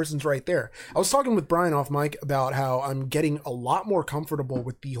car when the person's right there. I was talking with Brian off mic about how I'm getting a lot more comfortable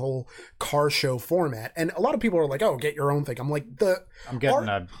with the whole car show format, and a lot of people are like, "Oh, get your own thing." I'm like, I'm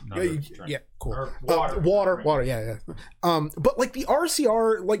getting yeah, cool. Water, yeah. But like the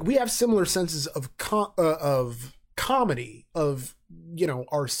RCR, like we have similar senses of comedy, of, you know,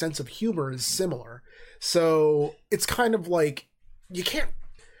 our sense of humor is similar, so it's kind of like you can't.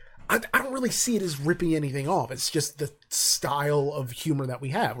 I don't really see it as ripping anything off. It's just the style of humor that we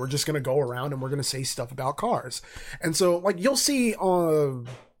have. We're just going to go around and we're going to say stuff about cars. And so, like, you'll see,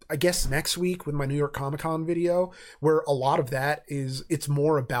 I I guess next week with my New York Comic Con video, where a lot of that is, it's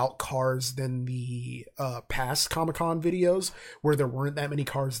more about cars than the past Comic Con videos where there weren't that many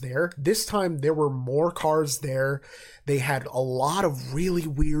cars there. This time there were more cars there. They had a lot of really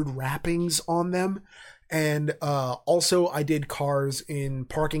weird wrappings on them. And also I did cars in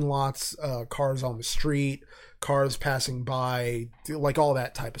parking lots, cars on the street, cars passing by, like all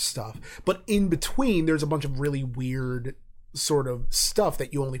that type of stuff. But in between, there's a bunch of really weird sort of stuff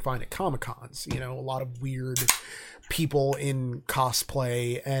that you only find at Comic-Cons. You know, a lot of weird people in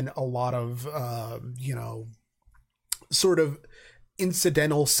cosplay and a lot of, you know, sort of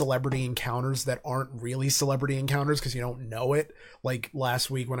incidental celebrity encounters that aren't really celebrity encounters because you don't know it. Like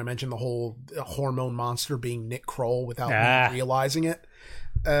last week when I mentioned the whole hormone monster being Nick Kroll without me realizing it.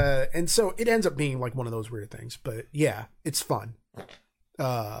 And so it ends up being like one of those weird things, but yeah, it's fun.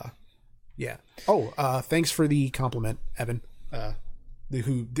 Yeah. Oh, thanks for the compliment, Evan.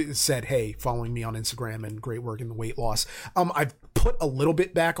 Who said, hey, following me on Instagram and great work in the weight loss. I've put a little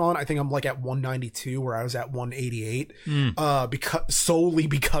bit back on. I think I'm like at 192 where I was at 188. Solely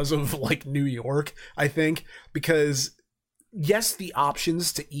because of like New York, I think, because yes, the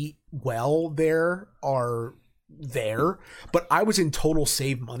options to eat well there are there, but I was in total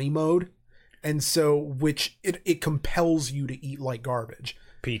save money mode. And so, which it compels you to eat like garbage.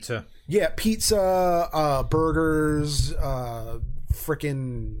 Pizza. Yeah, pizza, burgers,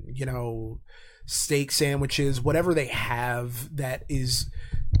 freaking, you know, steak sandwiches, whatever they have that is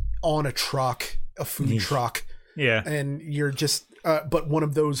on a truck, a food truck. Yeah. And you're just, but one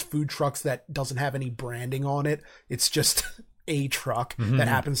of those food trucks that doesn't have any branding on it. It's just a truck that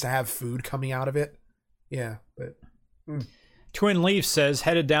happens to have food coming out of it. Yeah. But Twin Leaf says,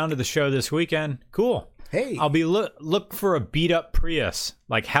 headed down to the show this weekend. Cool. Hey. I'll be look for a beat up Prius.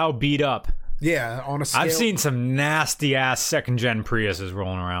 Like how beat up? Yeah, on a scale. I've seen some nasty ass second gen Priuses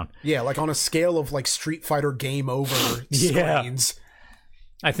rolling around. Yeah, like on a scale of like Street Fighter Game Over screens.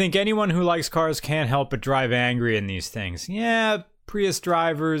 I think anyone who likes cars can't help but drive angry in these things. Yeah, Prius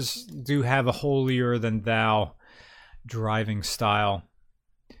drivers do have a holier than thou driving style.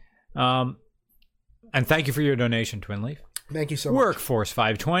 And thank you for your donation, Twin Leaf. Thank you so much. Workforce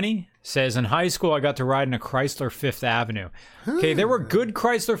 520 says, in high school, I got to ride in a Chrysler Fifth Avenue. Okay, there were good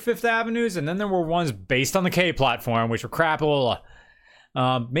Chrysler Fifth Avenues, and then there were ones based on the K platform, which were crapola.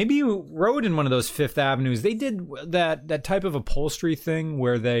 Maybe you rode in one of those Fifth Avenues. They did that type of upholstery thing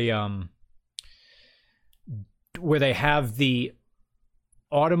where they have the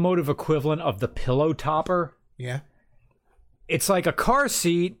automotive equivalent of the pillow topper. Yeah. It's like a car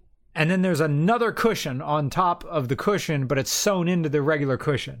seat, and then there's another cushion on top of the cushion, but it's sewn into the regular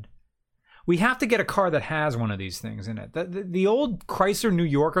cushion. We have to get a car that has one of these things in it. The old Chrysler New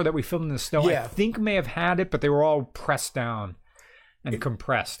Yorker that we filmed in the snow, I think may have had it, but they were all pressed down and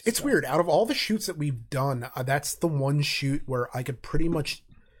compressed. It's weird. Out of all the shoots that we've done, that's the one shoot where I could pretty much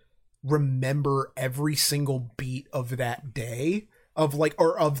remember every single beat of that day. Of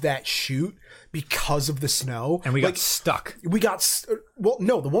that shoot because of the snow, and we got stuck. The one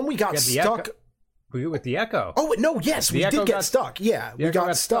we got stuck with the Echo. Oh no, yes, we did get stuck. Yeah, we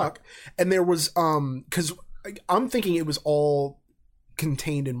got stuck, and there was because I'm thinking it was all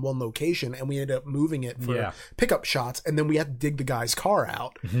contained in one location, and we ended up moving it for pickup shots, and then we had to dig the guy's car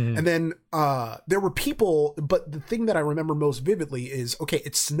out, and then there were people. But the thing that I remember most vividly is, okay,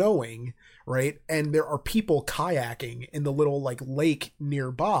 it's snowing, right, and there are people kayaking in the little like lake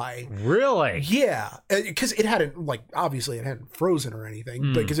nearby. Really? Yeah, because it hadn't obviously it hadn't frozen or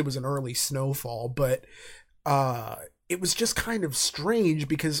anything, because it was an early snowfall, but it was just kind of strange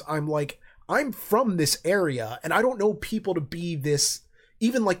because I'm from this area and I don't know people to be this,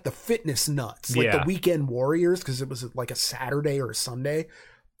 even like the fitness nuts, the weekend warriors, because it was like a Saturday or a Sunday,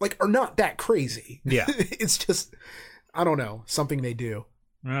 are not that crazy. Yeah. It's just, I don't know, something they do.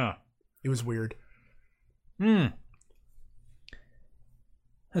 Yeah. It was weird. Let's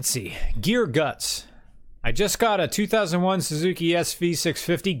see. Gear Guts. I just got a 2001 Suzuki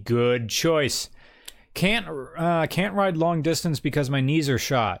SV650. Good choice. Can't ride long distance because my knees are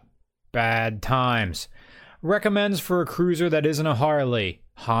shot. Bad times. Recommends for a cruiser that isn't a Harley.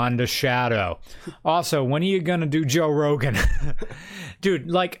 Honda Shadow. Also, when are you gonna do Joe Rogan?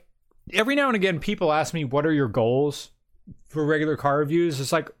 Dude, every now and again people ask me, what are your goals for regular car reviews?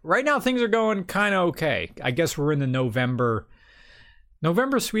 It's like, right now things are going kind of okay. I guess we're in the November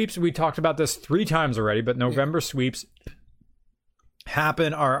sweeps. We talked about this 3 times already, but November sweeps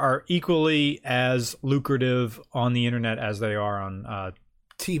are equally as lucrative on the internet as they are on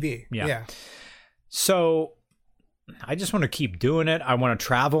TV. Yeah. So I just want to keep doing it. I want to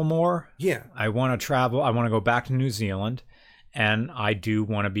travel more. Yeah. I want to travel. I want to go back to New Zealand. and I do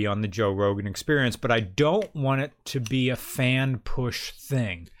want to be on the Joe Rogan Experience, but I don't want it to be a fan push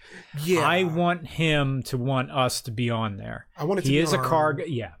thing. Yeah, I want him to want us to be on there. I want it to he be is on a our car own. guy.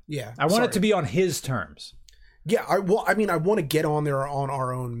 Yeah, Yeah, I want it to be on his terms. Yeah, I want to get on there on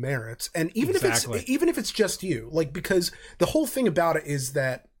our own merits, and even if it's just you, like, because the whole thing about it is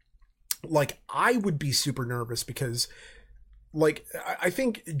that, like, I would be super nervous because, like, I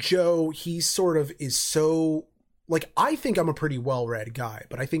think Joe, he sort of is so, like, I think I'm a pretty well-read guy,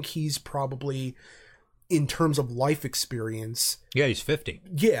 but I think he's probably, in terms of life experience, Yeah, he's 50.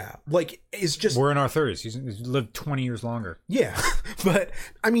 yeah, like, is just, We're in our 30s. He's lived 20 years longer. yeah, but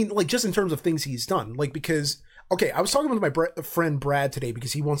I mean, like, just in terms of things he's done, like, because, okay, I was talking with my friend Brad today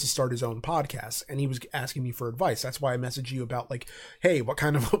because he wants to start his own podcast, and he was asking me for advice. That's why I messaged you about, like, hey,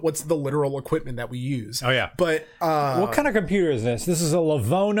 what's the literal equipment that we use? Oh, yeah. But What kind of computer is this? This is a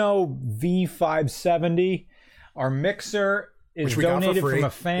Livono V570. Our mixer is Which we got for donated free. from a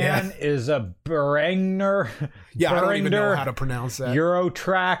fan. Yeah. Is a Behringer. yeah, I don't even know how to pronounce that.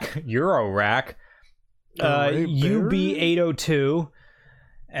 Eurorack. UB802.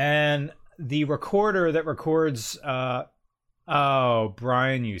 And the recorder that records oh,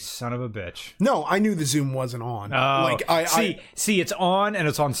 Brian, you son of a bitch. No, I knew the Zoom wasn't on. Oh, see, it's on and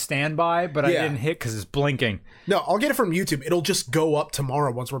it's on standby, but I Yeah. didn't hit because it's blinking. No, I'll get it from YouTube. It'll just go up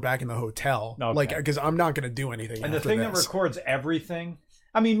tomorrow once we're back in the hotel. Okay. Like, because I'm not going to do anything. And the thing that records everything,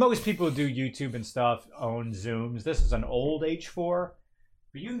 I mean, most people who do YouTube and stuff own Zooms. This is an old H4,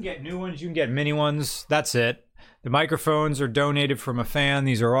 but you can get new ones. You can get mini ones. That's it. The microphones are donated from a fan.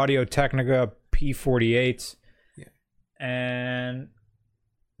 These are Audio-Technica P48s. Yeah. And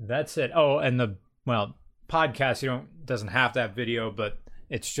that's it. Oh, and the podcast, doesn't have that video, but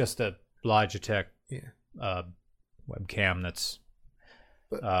it's just a Logitech webcam that's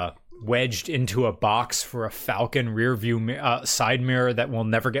wedged into a box for a Falcon rear view side mirror that will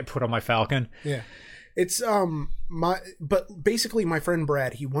never get put on my Falcon. Yeah. It's but basically my friend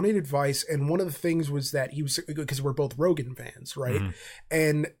Brad, he wanted advice, and one of the things was that he was, because we're both Rogan fans, right? Mm-hmm.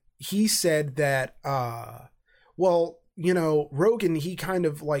 And he said that Rogan, he kind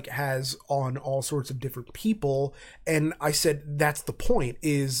of like has on all sorts of different people, and I said that's the point,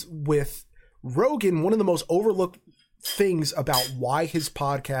 is with Rogan, one of the most overlooked things about why his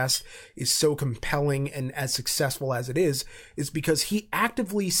podcast is so compelling and as successful as it is because he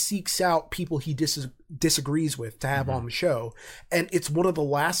actively seeks out people he disagrees with to have on the show, and it's one of the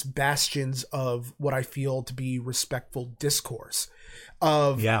last bastions of what I feel to be respectful discourse.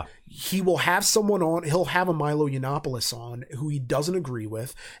 He will have someone on, he'll have a Milo Yiannopoulos on who he doesn't agree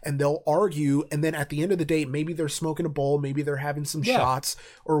with, and they'll argue, and then at the end of the day, maybe they're smoking a bowl, maybe they're having some shots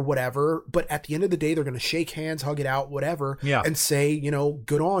or whatever, but at the end of the day, they're going to shake hands, hug it out, whatever, and say,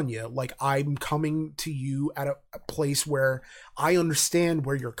 good on you. Like, I'm coming to you at a place where I understand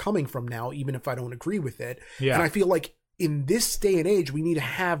where you're coming from now, even if I don't agree with it. Yeah. And I feel like in this day and age, we need to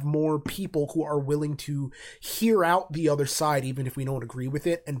have more people who are willing to hear out the other side, even if we don't agree with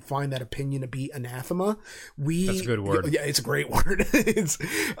it, and find that opinion to be anathema. That's a good word. Yeah, it's a great word.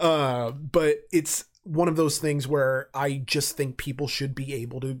 But it's one of those things where I just think people should be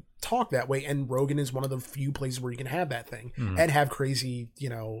able to talk that way. And Rogan is one of the few places where you can have that thing and have crazy,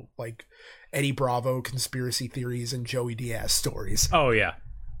 like Eddie Bravo conspiracy theories and Joey Diaz stories. Oh, yeah.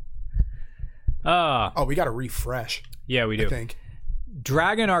 We got to refresh. Yeah, we do. I think.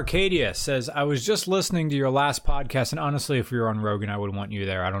 Dragon Arcadia says, I was just listening to your last podcast, and honestly, if you were on Rogan, I would want you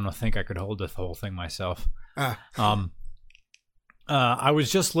there. I don't think I could hold the whole thing myself. I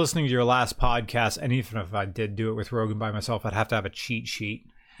was just listening to your last podcast, and even if I did do it with Rogan by myself, I'd have to have a cheat sheet.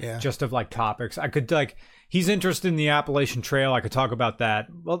 Yeah. Just of, like, topics. I could, like, he's interested in the Appalachian Trail. I could talk about that.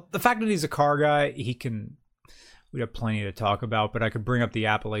 Well, the fact that he's a car guy, we'd have plenty to talk about, but I could bring up the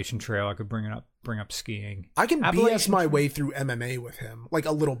Appalachian Trail. I could bring up skiing. I can BS my way through MMA with him, like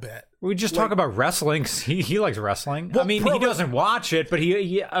a little bit. We just talk about wrestling. He likes wrestling. Well, I mean, he doesn't watch it, but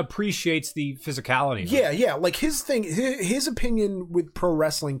he appreciates the physicality. Yeah. Like his thing, his opinion with pro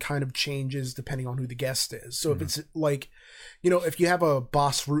wrestling kind of changes depending on who the guest is. So if it's like, if you have a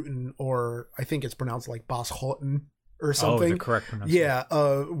Bas Rutten, or I think it's pronounced like Bas Houghton or something. Oh, the correct pronunciation.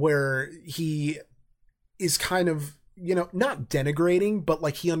 Yeah, where he is kind of, not denigrating, but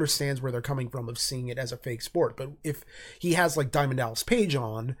like he understands where they're coming from of seeing it as a fake sport. But if he has like Diamond Dallas Page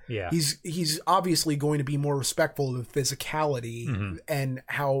on, he's obviously going to be more respectful of the physicality and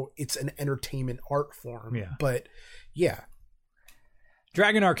how it's an entertainment art form. Yeah. But yeah.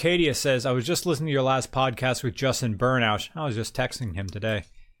 Dragon Arcadia says, I was just listening to your last podcast with Justin Burnout. I was just texting him today.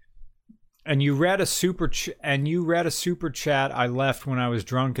 And you read a super chat I left when I was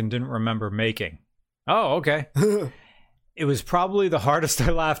drunk and didn't remember making. Oh, okay. it was probably the hardest I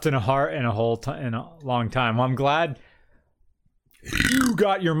laughed in a long time. Well, I'm glad you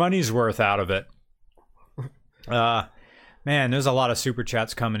got your money's worth out of it. Man, there's a lot of super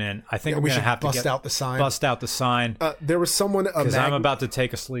chats coming in. I think we gonna should have to bust out the sign. Bust out the sign. There was someone because I'm about to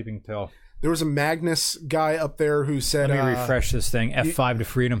take a sleeping pill. There was a Magnus guy up there who said, "Let me refresh this thing. F5 to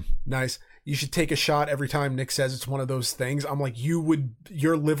freedom." Nice. You should take a shot every time Nick says it's one of those things. I'm like,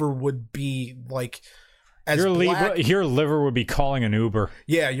 your liver would be like as your liver would be calling an Uber.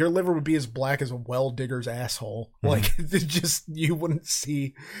 Yeah, your liver would be as black as a well digger's asshole. Like, just you wouldn't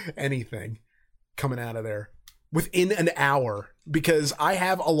see anything coming out of there within an hour, because I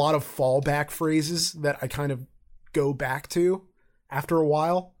have a lot of fallback phrases that I kind of go back to after a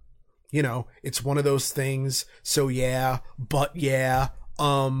while. You know, it's one of those things. So yeah, but yeah,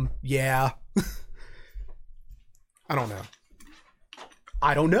 yeah.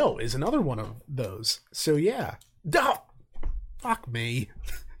 I don't know is another one of those. So yeah. Duh! Fuck me.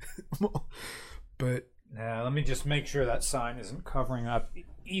 But let me just make sure that sign isn't covering up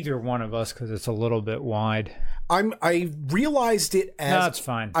either one of us, because it's a little bit wide. I realized it as no, it's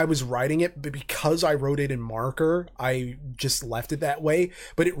fine. I was writing it, but because I wrote it in marker, I just left it that way.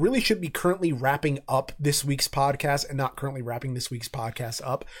 But it really should be currently wrapping up this week's podcast and not currently wrapping this week's podcast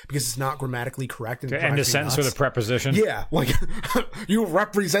up, because it's not grammatically correct. And to end a sentence with a preposition. Yeah, like you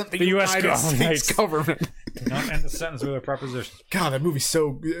represent the United States government. Do not end the sentence with a preposition. God,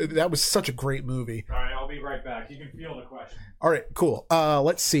 that was such a great movie. All right, I'll be right back. You can feel the question. All right, cool.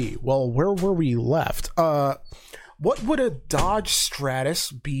 Let's see. Well, where were we left? What would a Dodge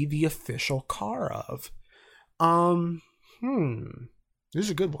Stratus be the official car of? This is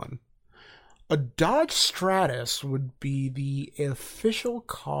a good one. A Dodge Stratus would be the official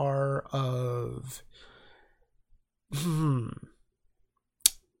car of...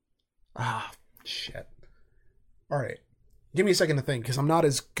 Shit. All right. Give me a second to think, because I'm not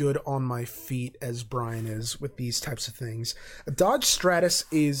as good on my feet as Brian is with these types of things. A Dodge Stratus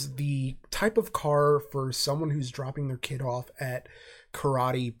is the type of car for someone who's dropping their kid off at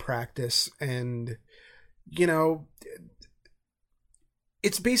karate practice. And, you know,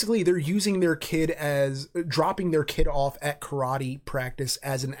 it's basically they're using their kid as dropping their kid off at karate practice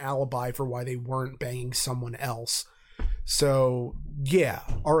as an alibi for why they weren't banging someone else. So, yeah.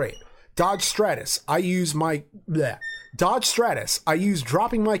 All right. Dodge Stratus. I use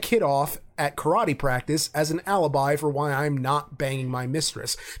dropping my kid off at karate practice as an alibi for why I'm not banging my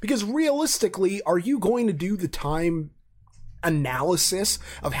mistress. Because realistically, are you going to do the time analysis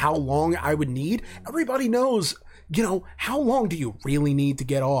of how long I would need? Everybody knows, you know, how long do you really need to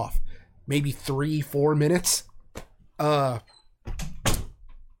get off? Maybe 3-4 minutes?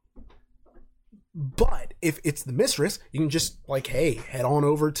 But if it's the mistress, you can just like, hey, head on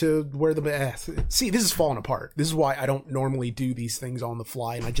over to where the see, this is falling apart. This is why I don't normally do these things on the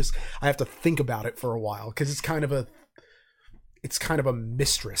fly, and I have to think about it for a while, because it's kind of a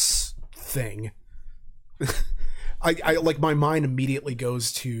mistress thing. I like, my mind immediately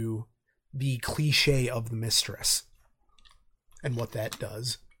goes to the cliche of the mistress and what that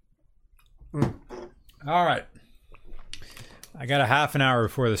does. All right, I got a half an hour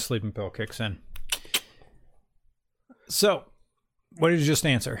before the sleeping pill kicks in. So, what did you just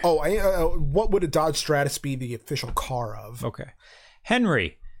answer? Oh, what would a Dodge Stratus be the official car of? Okay.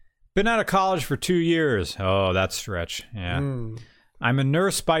 Henry, been out of college for 2 years. Oh, that's stretch. Yeah. I'm a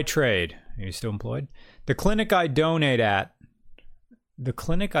nurse by trade. Are you still employed? The clinic I donate at. The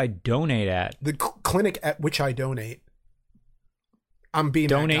clinic at which I donate. I'm being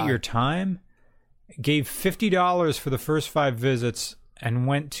donate your time. Gave $50 for the first 5 visits. And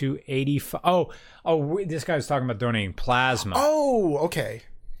went to 85. Oh, this guy was talking about donating plasma. Oh, okay.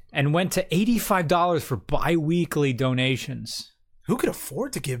 And went to $85 for bi-weekly donations. Who could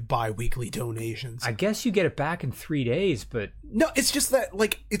afford to give bi-weekly donations? I guess you get it back in 3 days, but... No, it's just that,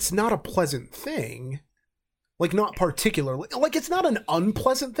 like, it's not a pleasant thing. Like, not particularly. Like, it's not an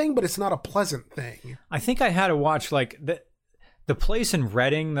unpleasant thing, but it's not a pleasant thing. I think I had to watch, like, the place in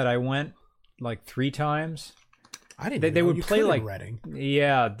Reading that I went, like, 3 times... I didn't. They would play like Reading.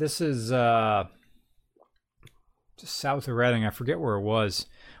 Yeah, this is just south of Reading. I forget where it was.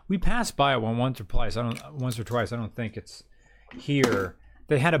 We passed by it once or twice. I don't think it's here.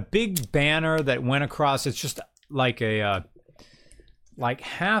 They had a big banner that went across. It's just like a like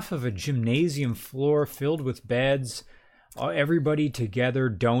half of a gymnasium floor filled with beds. Everybody together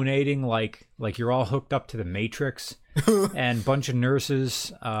donating like you're all hooked up to the Matrix. And a bunch of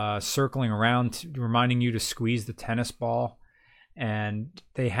nurses circling around, reminding you to squeeze the tennis ball. And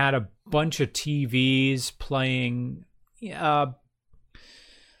they had a bunch of TVs playing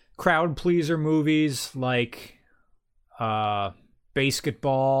crowd pleaser movies like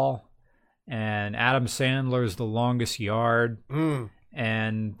Basketball, and Adam Sandler's The Longest Yard.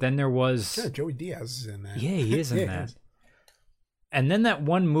 And then there was... Yeah, Joey Diaz is in that. Yeah, he is in that. And then that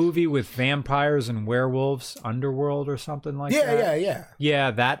one movie with vampires and werewolves, Underworld or something like that. Yeah.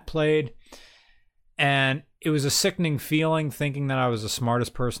 Yeah, that played. And it was a sickening feeling thinking that I was the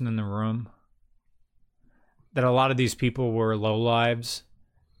smartest person in the room. That a lot of these people were lowlives.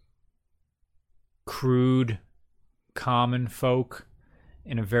 Crude, common folk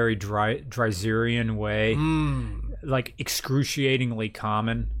in a very Dreiserian way. Like excruciatingly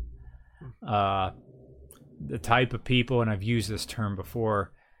common. The type of people, and I've used this term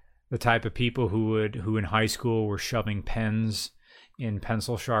before, the type of people who in high school were shoving pens in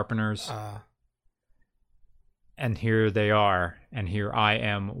pencil sharpeners. And here they are, and here I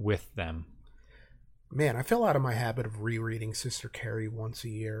am with them. Man, I fell out of my habit of rereading Sister Carrie once a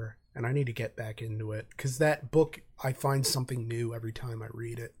year, and I need to get back into it, because that book, I find something new every time I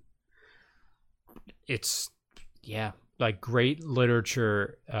read it. It's, like great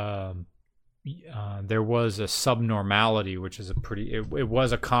literature. There was a Subnormality, which is it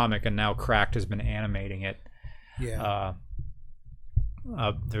was a comic, and now Cracked has been animating it. Yeah.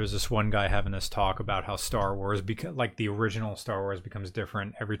 There's this one guy having this talk about how Star Wars, like the original Star Wars, becomes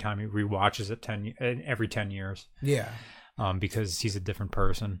different every time he rewatches it every 10 years. Yeah. Because he's a different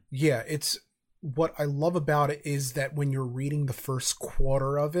person. Yeah, it's what I love about it is that when you're reading the first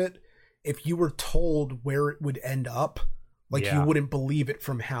quarter of it, if you were told where it would end up, you wouldn't believe it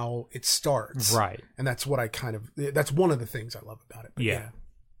from how it starts. Right. And that's what that's one of the things I love about it. But yeah.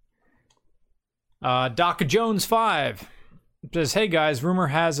 Doc Jones 5 says, hey guys, rumor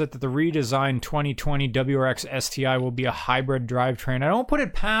has it that the redesigned 2020 WRX STI will be a hybrid drivetrain. I don't put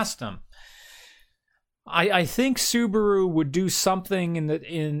it past them. I think Subaru would do something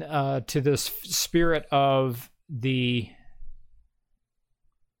to the spirit of the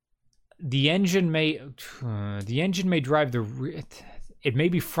engine may drive it may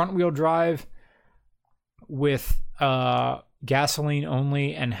be front wheel drive with gasoline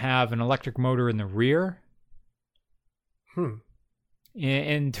only and have an electric motor in the rear.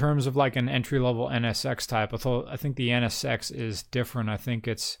 In terms of like an entry-level NSX type, although I think the NSX is different. I think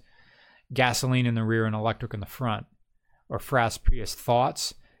it's gasoline in the rear and electric in the front. Or Fast Prius.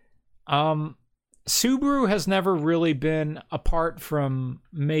 Thoughts? Subaru has never really been, apart from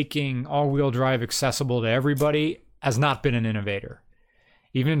making all-wheel drive accessible to everybody, has not been an innovator,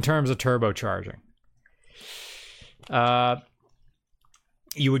 even in terms of turbocharging.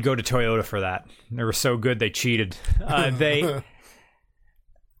 You would go to Toyota for that. They were so good they cheated.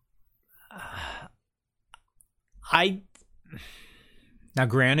 Now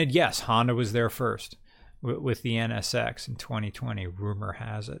granted, yes, Honda was there first with the NSX in 2020. Rumor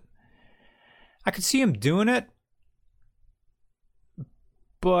has it. I could see him doing it,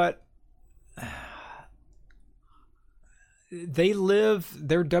 but their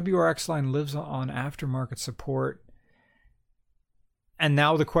WRX line lives on aftermarket support. And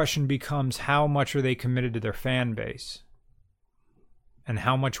now the question becomes, how much are they committed to their fan base? And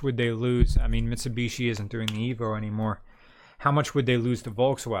how much would they lose? I mean, Mitsubishi isn't doing the Evo anymore. How much would they lose to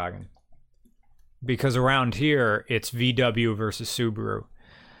Volkswagen? Because around here, it's VW versus Subaru.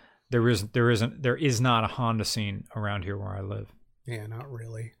 There is not a Honda scene around here where I live. Yeah, not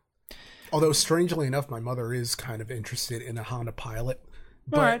really. Although, strangely enough, my mother is kind of interested in a Honda Pilot.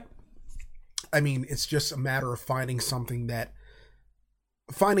 But, all right. I mean, it's just a matter of finding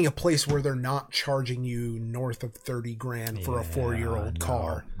a place where they're not charging you north of $30,000 for a 4-year-old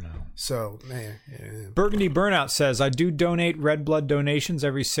car. No. So, Burgundy Burnout says, I do donate red blood donations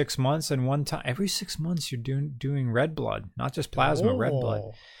every 6 months, and every 6 months you're doing red blood, not just plasma, red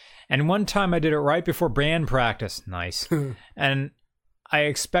blood. And one time I did it right before band practice. Nice. And I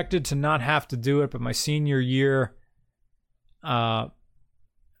expected to not have to do it, but my senior year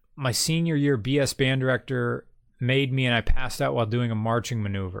BS band director made me, and I passed out while doing a marching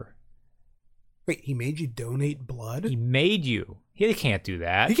maneuver. Wait, he made you donate blood? He made you. He can't do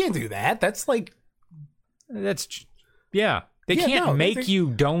that. He can't do that. That's like... Yeah. They can't make you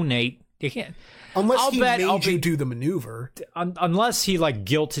donate. They can't... Unless he made you do the maneuver. Unless he, like,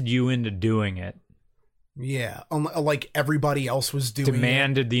 guilted you into doing it. Yeah. Like everybody else was doing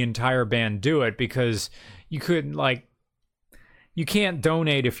Demanded the entire band do it, because you couldn't, like... You can't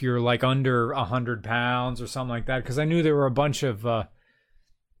donate if you're like under 100 pounds or something like that. Because I knew there were a bunch of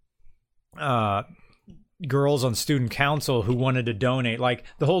girls on student council who wanted to donate. Like,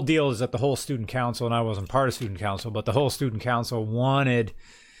 the whole deal is that the whole student council, and I wasn't part of student council, but the whole student council wanted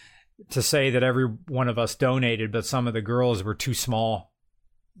to say that every one of us donated, but some of the girls were too small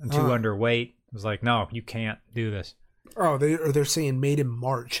and too underweight. It was like, no, you can't do this. Oh, they're saying made in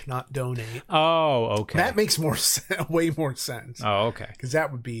March, not donate. Oh, okay. That makes way more sense. Oh, okay. Because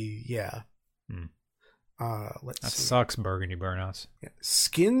that would be, yeah. Let's see. Sucks, Burgundy Burnouts. Yeah.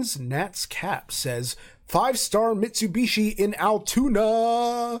 Skins Nats Cap says 5-star Mitsubishi in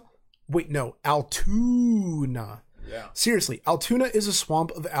Altoona. Wait, no, Altoona. Yeah. Seriously, Altoona is a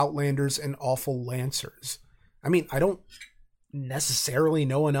swamp of Outlanders and awful Lancers. I mean, I don't necessarily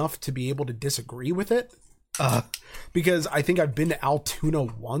know enough to be able to disagree with it. Because I think I've been to Altoona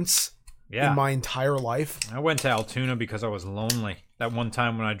once in my entire life. I went to Altoona because I was lonely. That one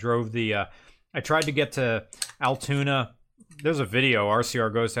time when I drove I tried to get to Altoona. There's a video,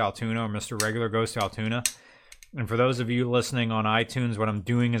 RCR Goes to Altoona, or Mr. Regular Goes to Altoona. And for those of you listening on iTunes, what I'm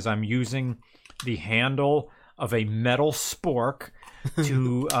doing is I'm using the handle of a metal spork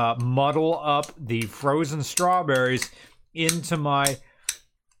to muddle up the frozen strawberries into my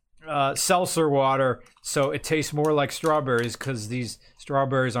seltzer water so it tastes more like strawberries, because these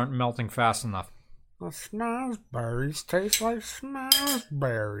strawberries aren't melting fast enough. The snozberries taste like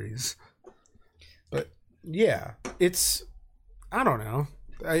snozberries. But yeah, it's, I don't know.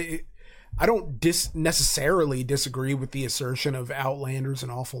 I don't necessarily disagree with the assertion of Outlanders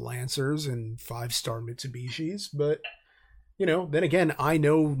and awful Lancers and 5-star Mitsubishis, but you know, then again, I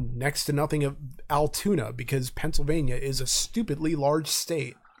know next to nothing of Altoona because Pennsylvania is a stupidly large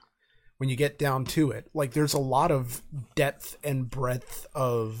state. When you get down to it, like, there's a lot of depth and breadth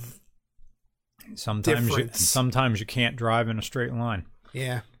of sometimes you can't drive in a straight line.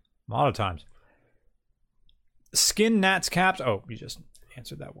 Yeah, a lot of times. Skin Nats Caps. Oh, you just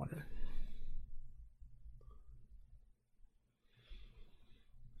answered that one.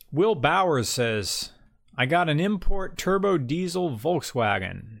 Will Bowers says, I got an import turbo diesel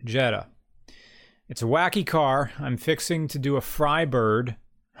Volkswagen Jetta. It's a wacky car. I'm fixing to do a Frybird.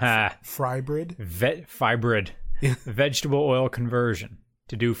 Frybrid? Fybrid. Vegetable oil conversion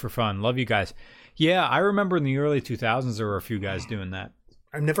to do for fun. Love you guys. Yeah, I remember in the early 2000s there were a few guys doing that.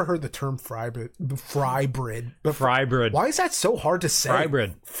 I've never heard the term Frybrid. Frybrid. Why is that so hard to say?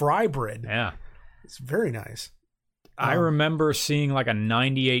 Frybrid. Yeah. It's very nice. I remember seeing like a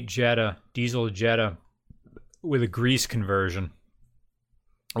 98 Jetta, diesel Jetta, with a grease conversion.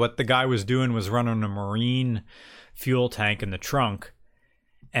 What the guy was doing was running a marine fuel tank in the trunk,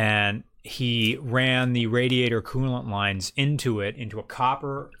 and he ran the radiator coolant lines into a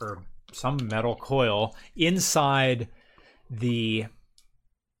copper or some metal coil inside the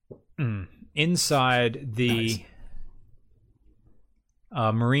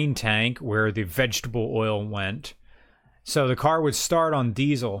marine tank where the vegetable oil went. So the car would start on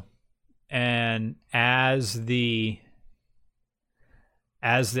diesel, and as the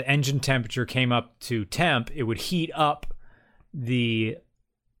engine temperature came up to temp, it would heat up the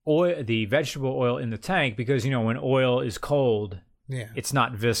vegetable oil in the tank, because, you know, when oil is cold, it's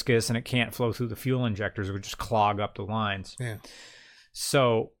not viscous and it can't flow through the fuel injectors. It would just clog up the lines. Yeah.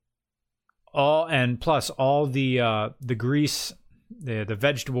 So all the grease, the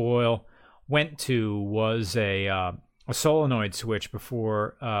vegetable oil went to was a solenoid switch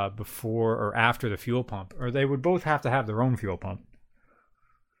before or after the fuel pump, or they would both have to have their own fuel pump.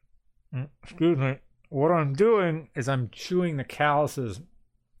 Excuse me. What I'm doing is I'm chewing the calluses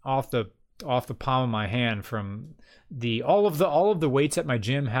off the palm of my hand from all of the weights at my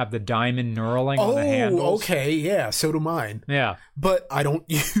gym have the diamond knurling on the handles. Oh, okay, yeah, so do mine. Yeah. But I don't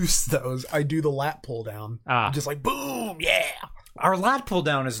use those. I do the lat pull down. Just like boom, yeah. Our lat pull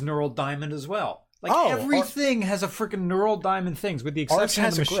down is knurled diamond as well. Like everything has a freaking knurled diamond things, with the exception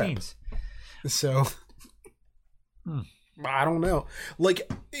of the machines. So I don't know.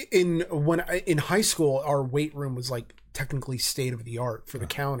 Like in high school, our weight room was like technically state of the art for the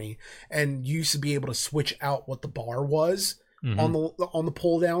county, and you used to be able to switch out what the bar was on the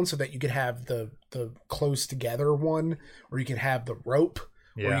pull down, so that you could have the close together one, or you could have the rope,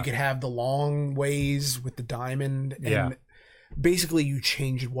 or you could have the long ways with the diamond, and basically you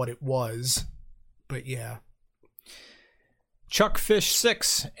changed what it was. But yeah.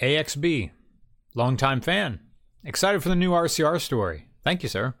 Chuckfish6 AXB, longtime fan. Excited for the new RCR story. Thank you,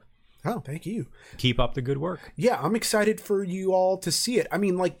 sir. Oh, thank you. Keep up the good work. Yeah, I'm excited for you all to see it. I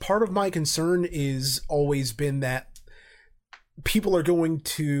mean, like, part of my concern is always been that people are going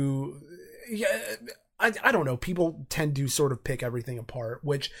to... I don't know. People tend to sort of pick everything apart,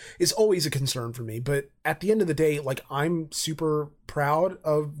 which is always a concern for me. But at the end of the day, like, I'm super proud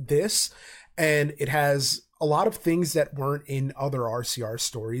of this, and it has a lot of things that weren't in other RCR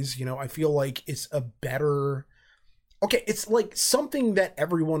stories. You know, I feel like it's a better okay, it's like something that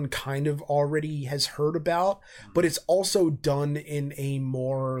everyone kind of already has heard about, but it's also done in a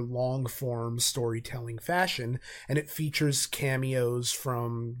more long form storytelling fashion. And it features cameos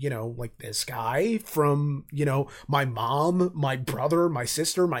from, you know, like this guy, from, you know, my mom, my brother, my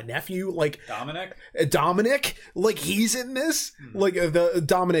sister, my nephew, like Dominic, like he's in this. Like the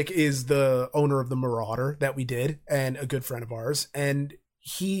Dominic is the owner of the Marauder that we did and a good friend of ours. And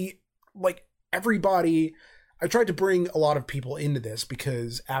he, like, everybody, I tried to bring a lot of people into this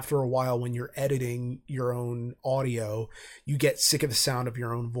because after a while, when you're editing your own audio, you get sick of the sound of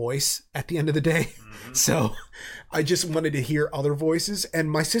your own voice at the end of the day. Mm-hmm. So I just wanted to hear other voices.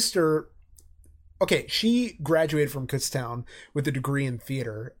 And my sister, okay, she graduated from Kutztown with a degree in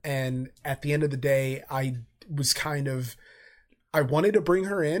theater. And at the end of the day, I wanted to bring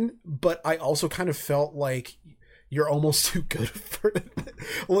her in, but I also kind of felt like you're almost too good for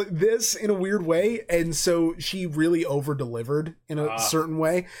this in a weird way. And so she really over delivered in a certain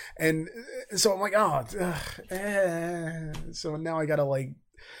way. And so I'm like, so now I gotta like,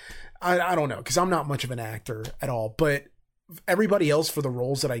 I don't know. 'Cause I'm not much of an actor at all, but everybody else for the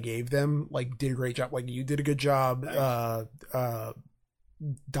roles that I gave them, like, did a great job. Like, you did a good job.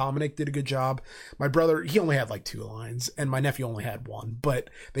 Dominic did a good job. My brother, he only had like 2 lines, and my nephew only had 1,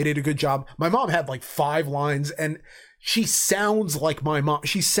 but they did a good job. My mom had like 5 lines, and she sounds like my mom.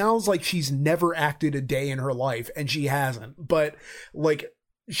 She sounds like she's never acted a day in her life, and she hasn't. But like,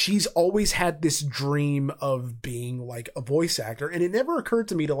 she's always had this dream of being like a voice actor, and it never occurred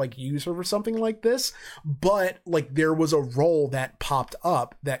to me to like use her for something like this. But like, there was a role that popped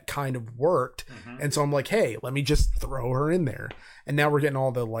up that kind of worked, and so I'm like, hey, let me just throw her in there. And now we're getting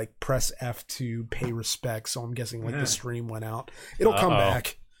all the like press F to pay respect, so I'm guessing like the stream went out. It'll come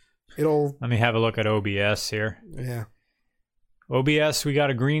back. Let me have a look at OBS here. Yeah, OBS, we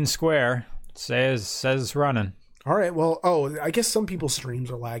got a green square. It says it's running. All right, well, I guess some people's streams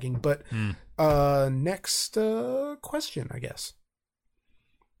are lagging, but next question, I guess.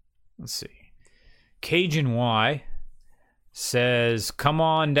 Let's see. Cajun Y says, come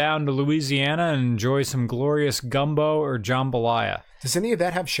on down to Louisiana and enjoy some glorious gumbo or jambalaya. Does any of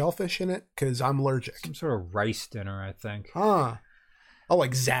that have shellfish in it? Because I'm allergic. Some sort of rice dinner, I think. Oh,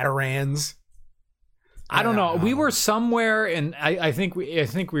 like Zatarans. I don't know. We were somewhere, and I think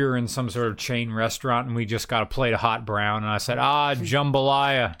we were in some sort of chain restaurant, and we just got a plate of hot brown, and I said,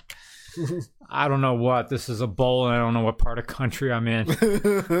 jambalaya. I don't know what. This is a bowl, and I don't know what part of country I'm in.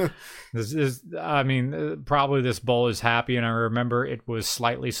 Probably this bowl is happy, and I remember it was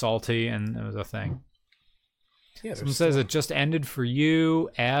slightly salty, and it was a thing. Yeah, someone says it just ended for you,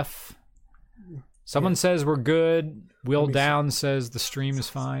 F. Someone says we're good. Will Down says the stream is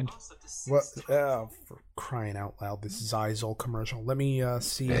fine. What? For crying out loud, this Zyzol commercial. Let me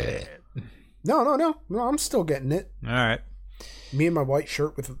see. No, I'm still getting it. All right. Me in my white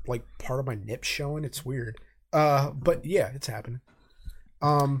shirt with like part of my nip showing. It's weird. But yeah, it's happening.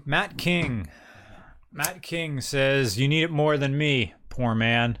 Matt King says, you need it more than me, poor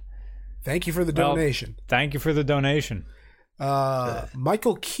man. Thank you for the donation. Thank you for the donation.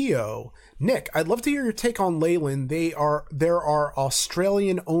 Michael Keogh. Nick, I'd love to hear your take on Leyland. There are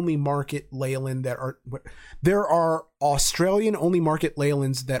Australian only market Leyland that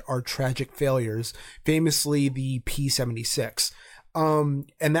are tragic failures, famously the P-76. And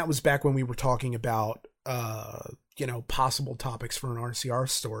that was back when we were talking about possible topics for an RCR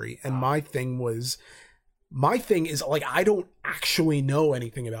story. And my thing is like, I don't actually know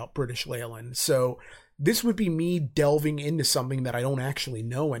anything about British Leyland, so this would be me delving into something that I don't actually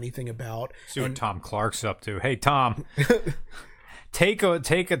know anything about. See what Tom Clark's up to. Hey, Tom, take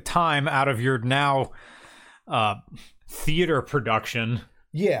a time out of your now theater production.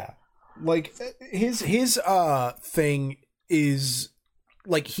 Yeah, like his thing is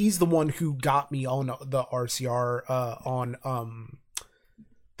like, he's the one who got me on the RCR on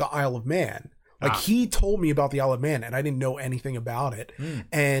the Isle of Man. Like, he told me about the Isle of Man, and I didn't know anything about it.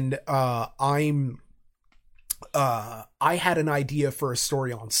 And I had an idea for a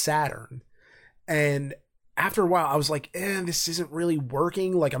story on Saturn, and after a while I was like, this isn't really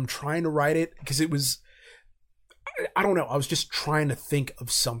working. Like, I'm trying to write it because it was, I don't know, I was just trying to think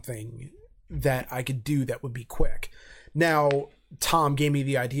of something that I could do that would be quick. Now, Tom gave me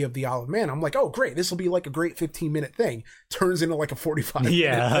the idea of the Isle of Man. I'm like, oh great, this will be like a great 15-minute thing. Turns into like a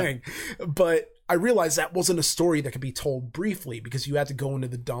 45-minute thing. But I realized that wasn't a story that could be told briefly, because you had to go into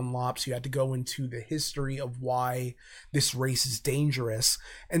the Dunlops, you had to go into the history of why this race is dangerous.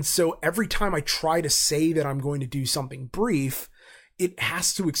 And so every time I try to say that I'm going to do something brief, it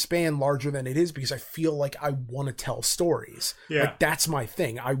has to expand larger than it is, because I feel like I want to tell stories. Like, that's my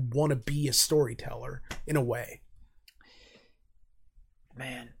thing. I want to be a storyteller in a way.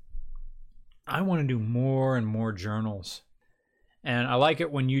 man, I want to do more and more journals. And I like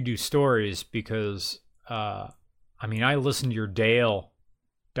it when you do stories because, I listen to your Dale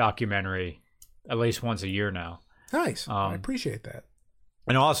documentary at least once a year now. Nice. I appreciate that.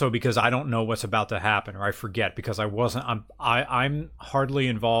 And also because I don't know what's about to happen, or I forget because I'm hardly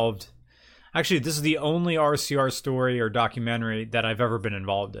involved. Actually, this is the only RCR story or documentary that I've ever been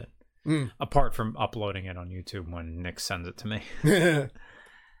involved in, apart from uploading it on YouTube when Nick sends it to me.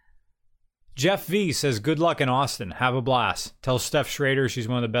 Jeff V says, good luck in Austin. Have a blast. Tell Steph Schrader she's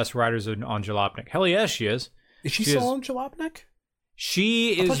one of the best riders on Jalopnik. Hell yes, she is. Is she still on Jalopnik?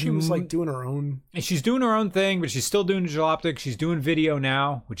 I thought she was like doing her own. She's doing her own thing, but she's still doing Jalopnik. She's doing video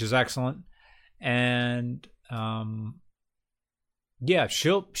now, which is excellent. And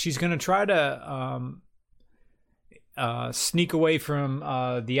she's gonna try to sneak away from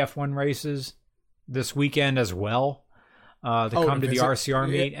the F1 races this weekend as well. To come to the RCR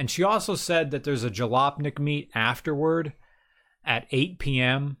meet. And she also said that there's a Jalopnik meet afterward at 8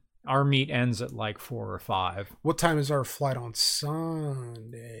 p.m. Our meet ends at like 4 or 5. What time is our flight on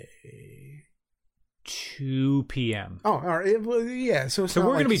Sunday? 2 p.m. Oh, all right. Well, yeah. So we're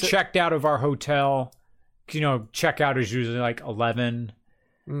going to be checked out of our hotel. You know, checkout is usually like 11.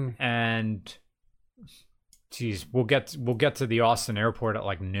 And, geez, we'll get to the Austin airport at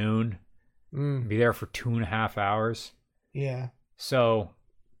like noon. Be there for 2.5 hours. Yeah. So,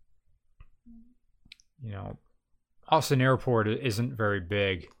 you know, Austin Airport isn't very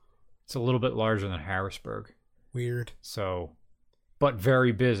big. It's a little bit larger than Harrisburg. Weird. So, but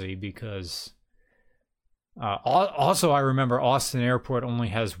very busy because also I remember Austin Airport only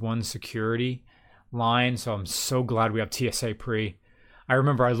has one security line. So I'm so glad we have TSA pre. I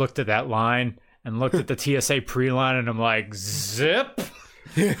remember I looked at that line and looked at the TSA pre line and I'm like, zip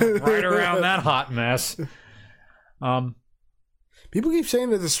right around that hot mess. People keep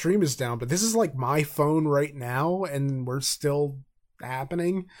saying that the stream is down, but this is like my phone right now, and we're still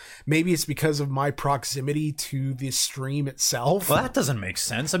happening. Maybe it's because of my proximity to the stream itself. Well, that doesn't make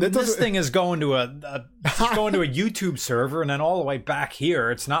sense. I mean, this thing is going to a YouTube server and then all the way back here.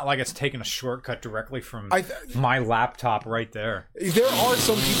 It's not like it's taking a shortcut directly from my laptop right there. There are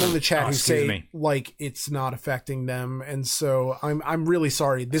some people in the chat who say like it's not affecting them, and so I'm really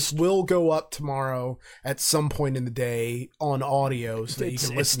sorry. This will go up tomorrow at some point in the day on audio, so that you can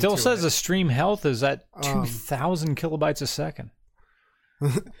listen. It still says the stream health is at 2,000 kilobytes a second.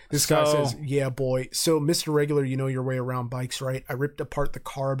 This guy says, yeah, boy. So, Mr. Regular, you know your way around bikes, right? I ripped apart the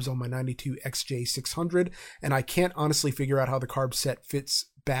carbs on my 92 XJ600, and I can't honestly figure out how the carb set fits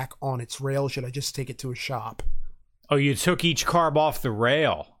back on its rail. Should I just take it to a shop? Oh, you took each carb off the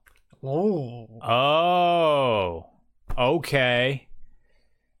rail. Oh, okay.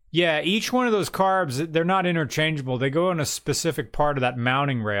 Yeah, each one of those carbs, they're not interchangeable. They go on a specific part of that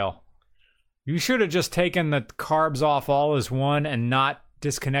mounting rail. You should have just taken the carbs off all as one and not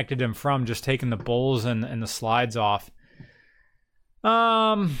disconnected them from, just taking the bowls and the slides off.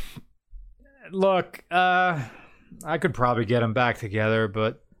 Look, I could probably get them back together,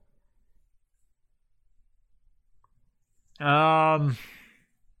 but yeah,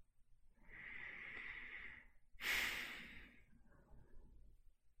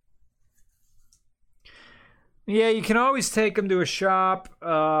 you can always take them to a shop.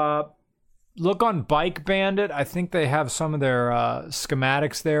 Look on Bike Bandit. I think they have some of their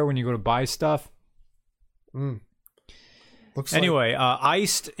schematics there when you go to buy stuff. Anyway,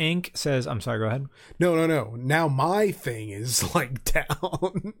 Iced Inc. says, I'm sorry, go ahead. No. Now my thing is like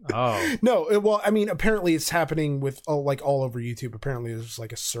down. Oh. No, well, I mean, apparently it's happening with like all over YouTube. Apparently there's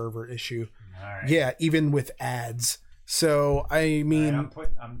like a server issue. All right. Yeah, even with ads. So, I mean...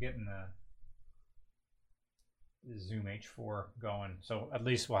 I'm getting the Zoom H4 going, so at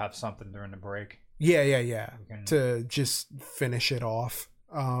least we'll have something during the break. Yeah. To just finish it off.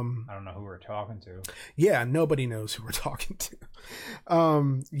 I don't know who we're talking to. Yeah, nobody knows who we're talking to.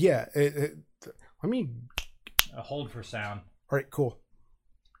 Yeah, I mean... hold for sound. All right, cool.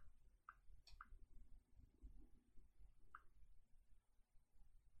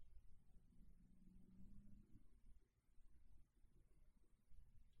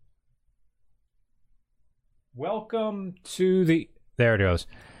 Welcome to the... There it goes.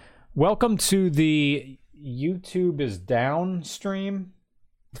 Welcome to the YouTube is down stream.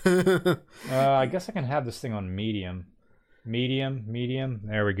 I guess I can have this thing on medium. Medium.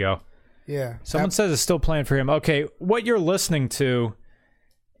 There we go. Yeah. Someone says it's still playing for him. Okay, what you're listening to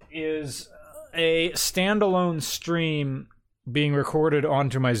is a standalone stream being recorded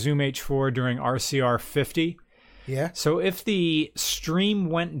onto my Zoom H4 during RCR 50. Yeah. So if the stream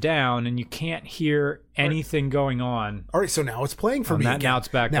went down and you can't hear anything going on, all right, so now it's playing for me. Now it's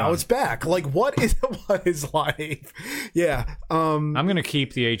back. Now it's back. Like, what is life? Yeah. I'm gonna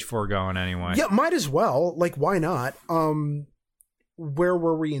keep the H4 going anyway. Yeah, might as well. Like, why not? Where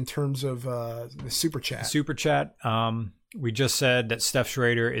were we in terms of the super chat? Super chat. We just said that Steph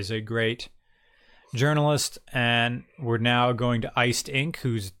Schrader is a great journalist, and we're now going to Iced Ink,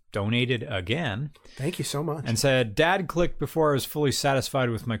 who's donated again. Thank you so much. And said, Dad clicked before I was fully satisfied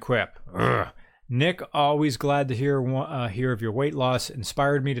with my quip. Ugh. Nick, always glad to hear of your weight loss.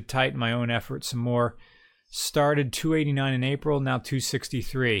 Inspired me to tighten my own effort some more. Started 289 in April, now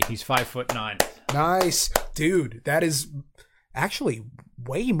 263. He's 5'9". Nice. Dude, that is actually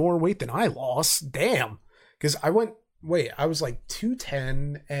way more weight than I lost. Damn. Because I was like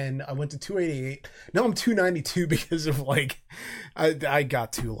 210 and I went to 288. Now I'm 292 because of like, I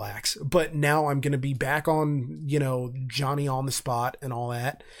got too lax. But now I'm going to be back on, Johnny on the spot and all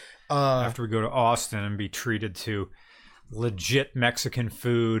that. After we go to Austin and be treated to legit Mexican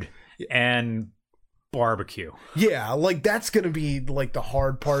food and barbecue. Yeah, like that's going to be like the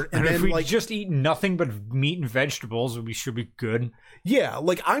hard part. And then if we like just eat nothing but meat and vegetables, we should be good. Yeah,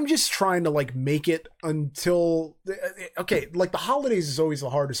 like I'm just trying to like make it until like the holidays is always the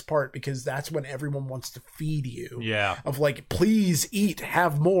hardest part because that's when everyone wants to feed you. Yeah. Of like, please eat,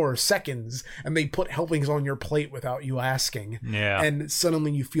 have more seconds, and they put helpings on your plate without you asking. Yeah. And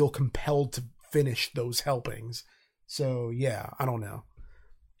suddenly you feel compelled to finish those helpings. So yeah, I don't know.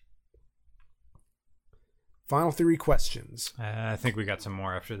 Final 3 questions. I think we got some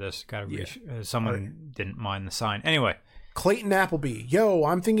more after this. Someone didn't mind the sign. Anyway. Clayton Appleby. Yo,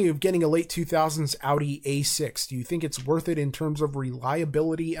 I'm thinking of getting a late 2000s Audi A6. Do you think it's worth it in terms of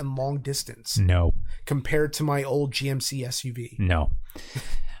reliability and long distance? No. Compared to my old GMC SUV? No.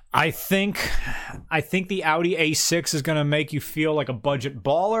 I think the Audi A6 is going to make you feel like a budget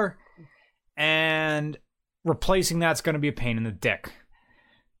baller, and replacing that's going to be a pain in the dick.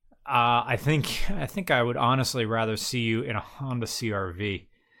 I think I would honestly rather see you in a Honda CR-V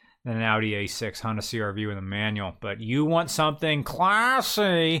than an Audi A6 Honda CR-V with a manual. But you want something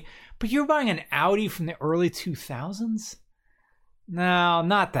classy, but you're buying an Audi from the early 2000s? No,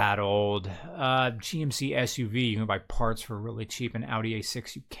 not that old. GMC SUV, you can buy parts for really cheap. An Audi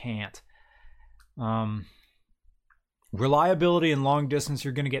A6, you can't. Reliability and long distance,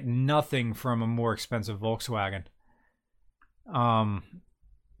 you're going to get nothing from a more expensive Volkswagen.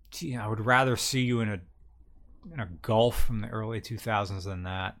 I would rather see you in a Golf from the early 2000s than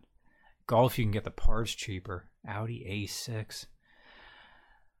that. Golf, you can get the parts cheaper. Audi A6.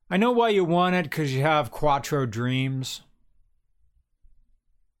 I know why you want it, because you have Quattro Dreams.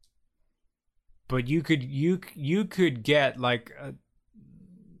 But you could get like a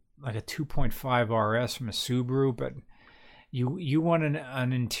 2.5 RS from a Subaru, but you want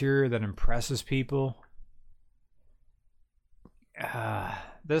an interior that impresses people.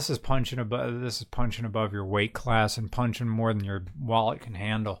 This is punching above your weight class and punching more than your wallet can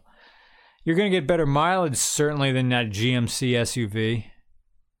handle. You're going to get better mileage certainly than that GMC SUV.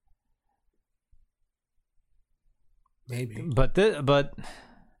 Maybe. But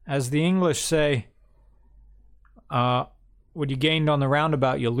as the English say, what you gained on the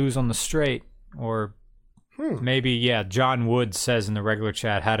roundabout, you lose on the straight. Or maybe, John Wood says in the regular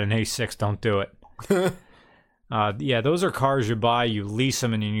chat, had an A6, don't do it. Those are cars you buy, you lease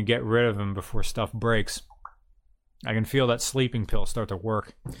them, and then you get rid of them before stuff breaks. I can feel that sleeping pill start to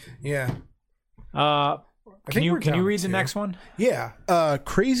work. Yeah. Can you read the next one? Yeah.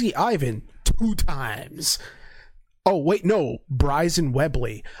 Crazy Ivan 2 times. Oh, wait, no. Bryson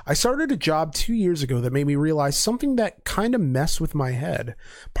Webley. I started a job 2 years ago that made me realize something that kind of messed with my head.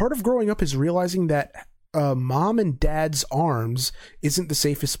 Part of growing up is realizing that mom and dad's arms isn't the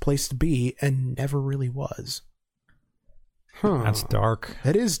safest place to be and never really was. That's dark.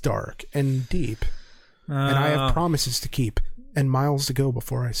 It is dark and deep. And I have promises to keep and miles to go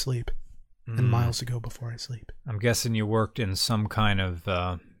before I sleep. And miles to go before I sleep. I'm guessing you worked in some kind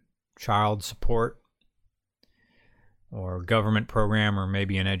of child support or government program or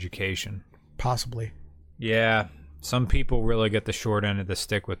maybe in education. Possibly. Yeah. Some people really get the short end of the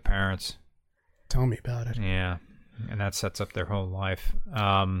stick with parents. Tell me about it. Yeah. And that sets up their whole life.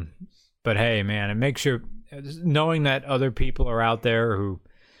 But hey, man, it makes you... Knowing that other people are out there who...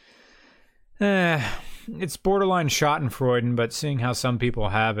 it's borderline schadenfreude, but seeing how some people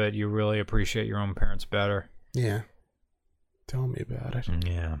have it, you really appreciate your own parents better. Yeah. Tell me about it.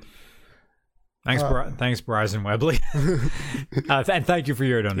 Yeah. Thanks, Bryson Webley. And thank you for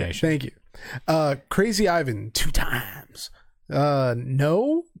your donation. Yeah, thank you. Crazy Ivan 2 times.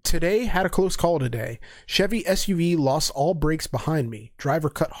 No, Today had a close call today. Chevy SUV lost all brakes behind me. Driver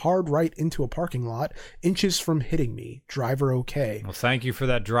cut hard right into a parking lot, inches from hitting me. Driver okay. Well, thank you for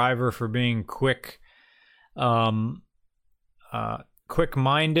that driver for being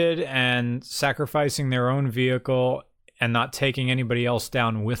quick-minded and sacrificing their own vehicle and not taking anybody else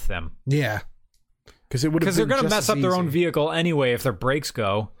down with them. Yeah. Because they're going to mess up their own vehicle anyway if their brakes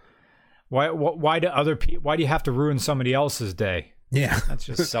go. Why do you have to ruin somebody else's day? Yeah. That's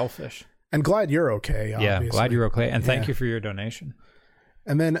just selfish. And glad you're okay, obviously. Yeah, glad you're okay. And thank you for your donation.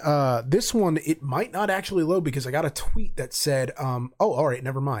 And then this one, it might not actually load because I got a tweet that said, all right,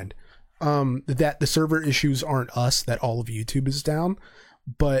 never mind. That the server issues aren't us, that all of YouTube is down.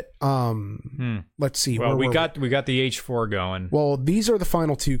 But let's see. Well, we got the H4 going. Well, these are the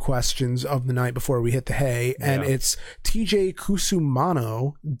final two questions of the night before we hit the hay, and it's TJ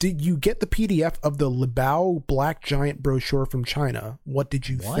Kusumano. Did you get the PDF of the Libao Black Giant brochure from China? What did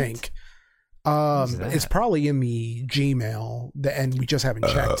you think? It's probably in the Gmail, and we just haven't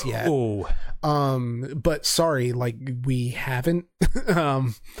checked yet. But sorry, like we haven't.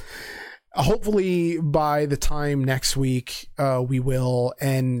 Hopefully by the time next week we will,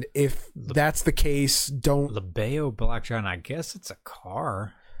 and if that's the case, don't Libao Black Giant. I guess it's a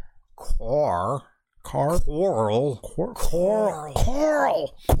car. Coral.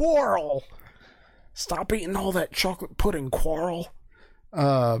 Stop eating all that chocolate pudding, Coral.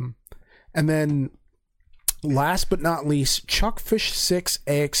 And then last but not least, Chuckfish 6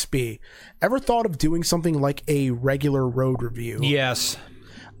 AXB. Ever thought of doing something like a regular road review? Yes.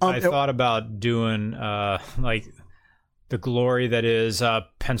 I thought about doing like the glory that is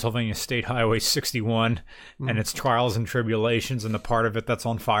Pennsylvania State Highway 61 and its trials and tribulations and the part of it that's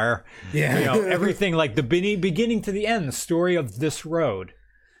on fire. Yeah. You know, everything like the beginning to the end, the story of this road.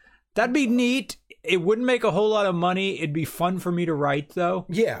 That'd be neat. It wouldn't make a whole lot of money. It'd be fun for me to write, though.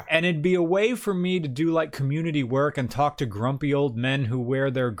 Yeah. And it'd be a way for me to do like community work and talk to grumpy old men who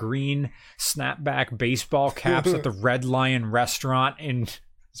wear their green snapback baseball caps at the Red Lion restaurant in...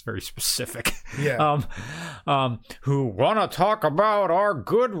 It's very specific. Yeah. Who want to talk about our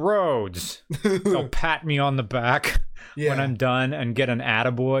good roads. They'll pat me on the back when I'm done and get an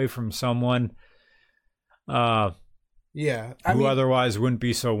attaboy from someone who otherwise wouldn't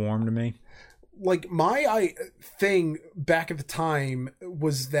be so warm to me. Like, my thing back at the time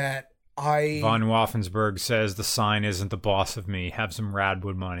was that Von Waffensberg says the sign isn't the boss of me. Have some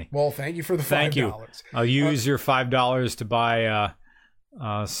Radwood money. Well, thank you for the $5. Thank you. I'll use your $5 to buy...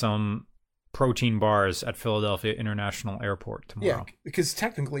 some protein bars at Philadelphia International Airport tomorrow. Yeah, because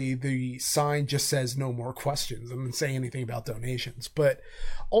technically the sign just says no more questions. I didn't say anything about donations. But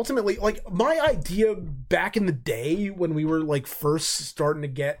ultimately, like, my idea back in the day when we were like first starting to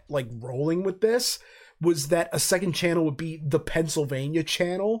get like rolling with this was that a second channel would be the Pennsylvania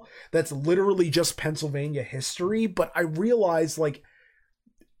channel. That's literally just Pennsylvania history. But I realized, like,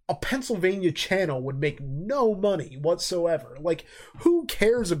 a Pennsylvania channel would make no money whatsoever. Like, who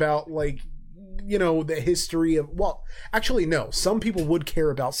cares about, like, you know, the history of... Well, actually, no. Some people would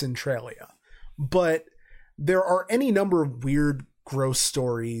care about Centralia. But there are any number of weird, gross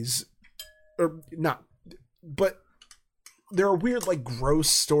stories. Or not... But there are weird, like, gross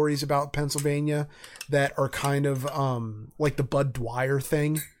stories about Pennsylvania that are kind of, like the Bud Dwyer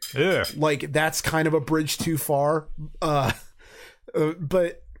thing. Yeah. Like, that's kind of a bridge too far.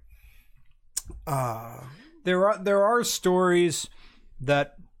 But... There are stories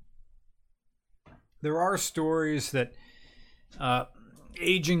that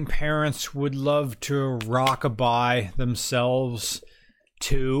aging parents would love to rockabye themselves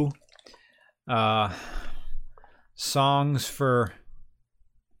to. Songs for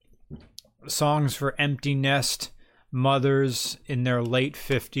empty nest mothers in their late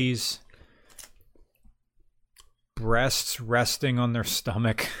 50s. Breasts resting on their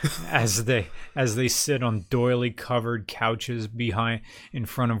stomach as they sit on doily covered couches in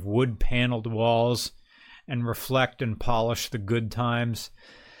front of wood paneled walls and reflect and polish the good times.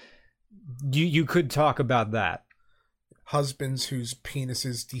 You could talk about that. Husbands whose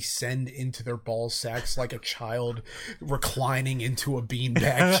penises descend into their ball sacks like a child reclining into a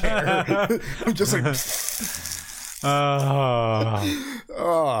beanbag chair. I'm just like,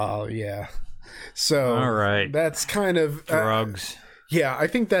 oh yeah. So all right, that's kind of drugs. Yeah, I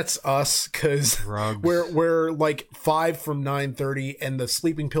think that's us because we're like 5 from 9:30, and the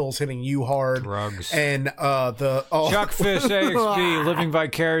sleeping pill's hitting you hard. Drugs and Chuckfish AXB living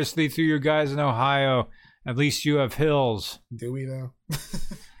vicariously through you guys in Ohio. At least you have hills. Do we though?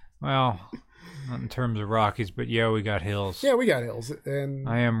 Well, not in terms of Rockies, but yeah, we got hills. Yeah, we got hills, and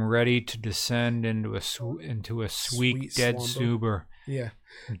I am ready to descend into a sweet dead slumber. Suber. Yeah.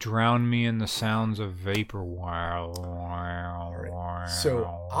 Drown me in the sounds of vapor. Wow. So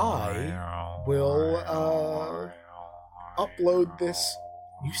I will upload this.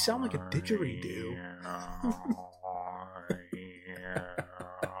 You sound like a didgeridoo.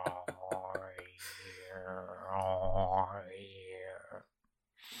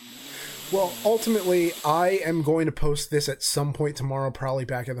 Well, ultimately, I am going to post this at some point tomorrow, probably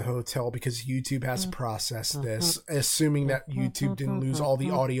back at the hotel, because YouTube has to process this, assuming that YouTube didn't lose all the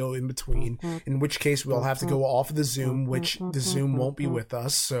audio in between, in which case we'll have to go off of the Zoom, which the Zoom won't be with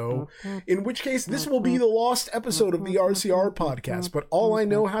us. So, in which case, this will be the lost episode of the RCR podcast. But all I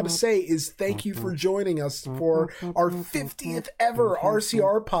know how to say is thank you for joining us for our 50th ever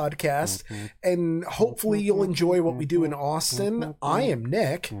RCR podcast, and hopefully you'll enjoy what we do in Austin. I am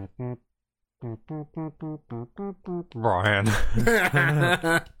Nick. Brian.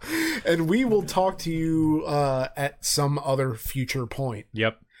 And we will talk to you at some other future point.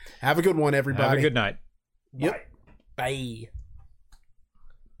 Yep. Have a good one, everybody. Have a good night. Yep. Bye.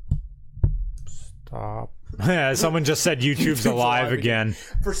 Stop. Someone just said YouTube's alive again.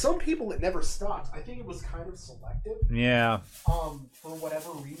 For some people, it never stopped. I think it was kind of selective. Yeah. For whatever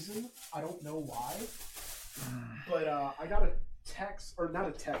reason. I don't know why. But I got a text, or not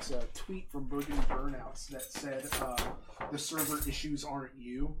a text, a tweet from Burgundy Burnouts that said the server issues aren't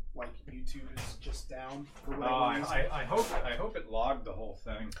you, like YouTube is just down for whatever reason. I hope it logged the whole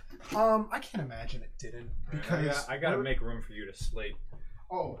thing. I can't imagine it didn't, because I gotta make room for you to sleep.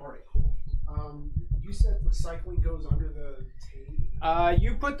 Oh, all right, cool. You said recycling goes under the table.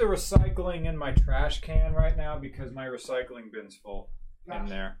 You put the recycling in my trash can right now because my recycling bin's full in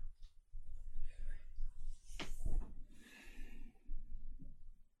there.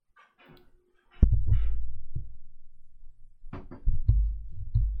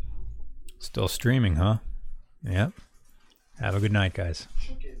 Still streaming, huh? Yep. Have a good night, guys.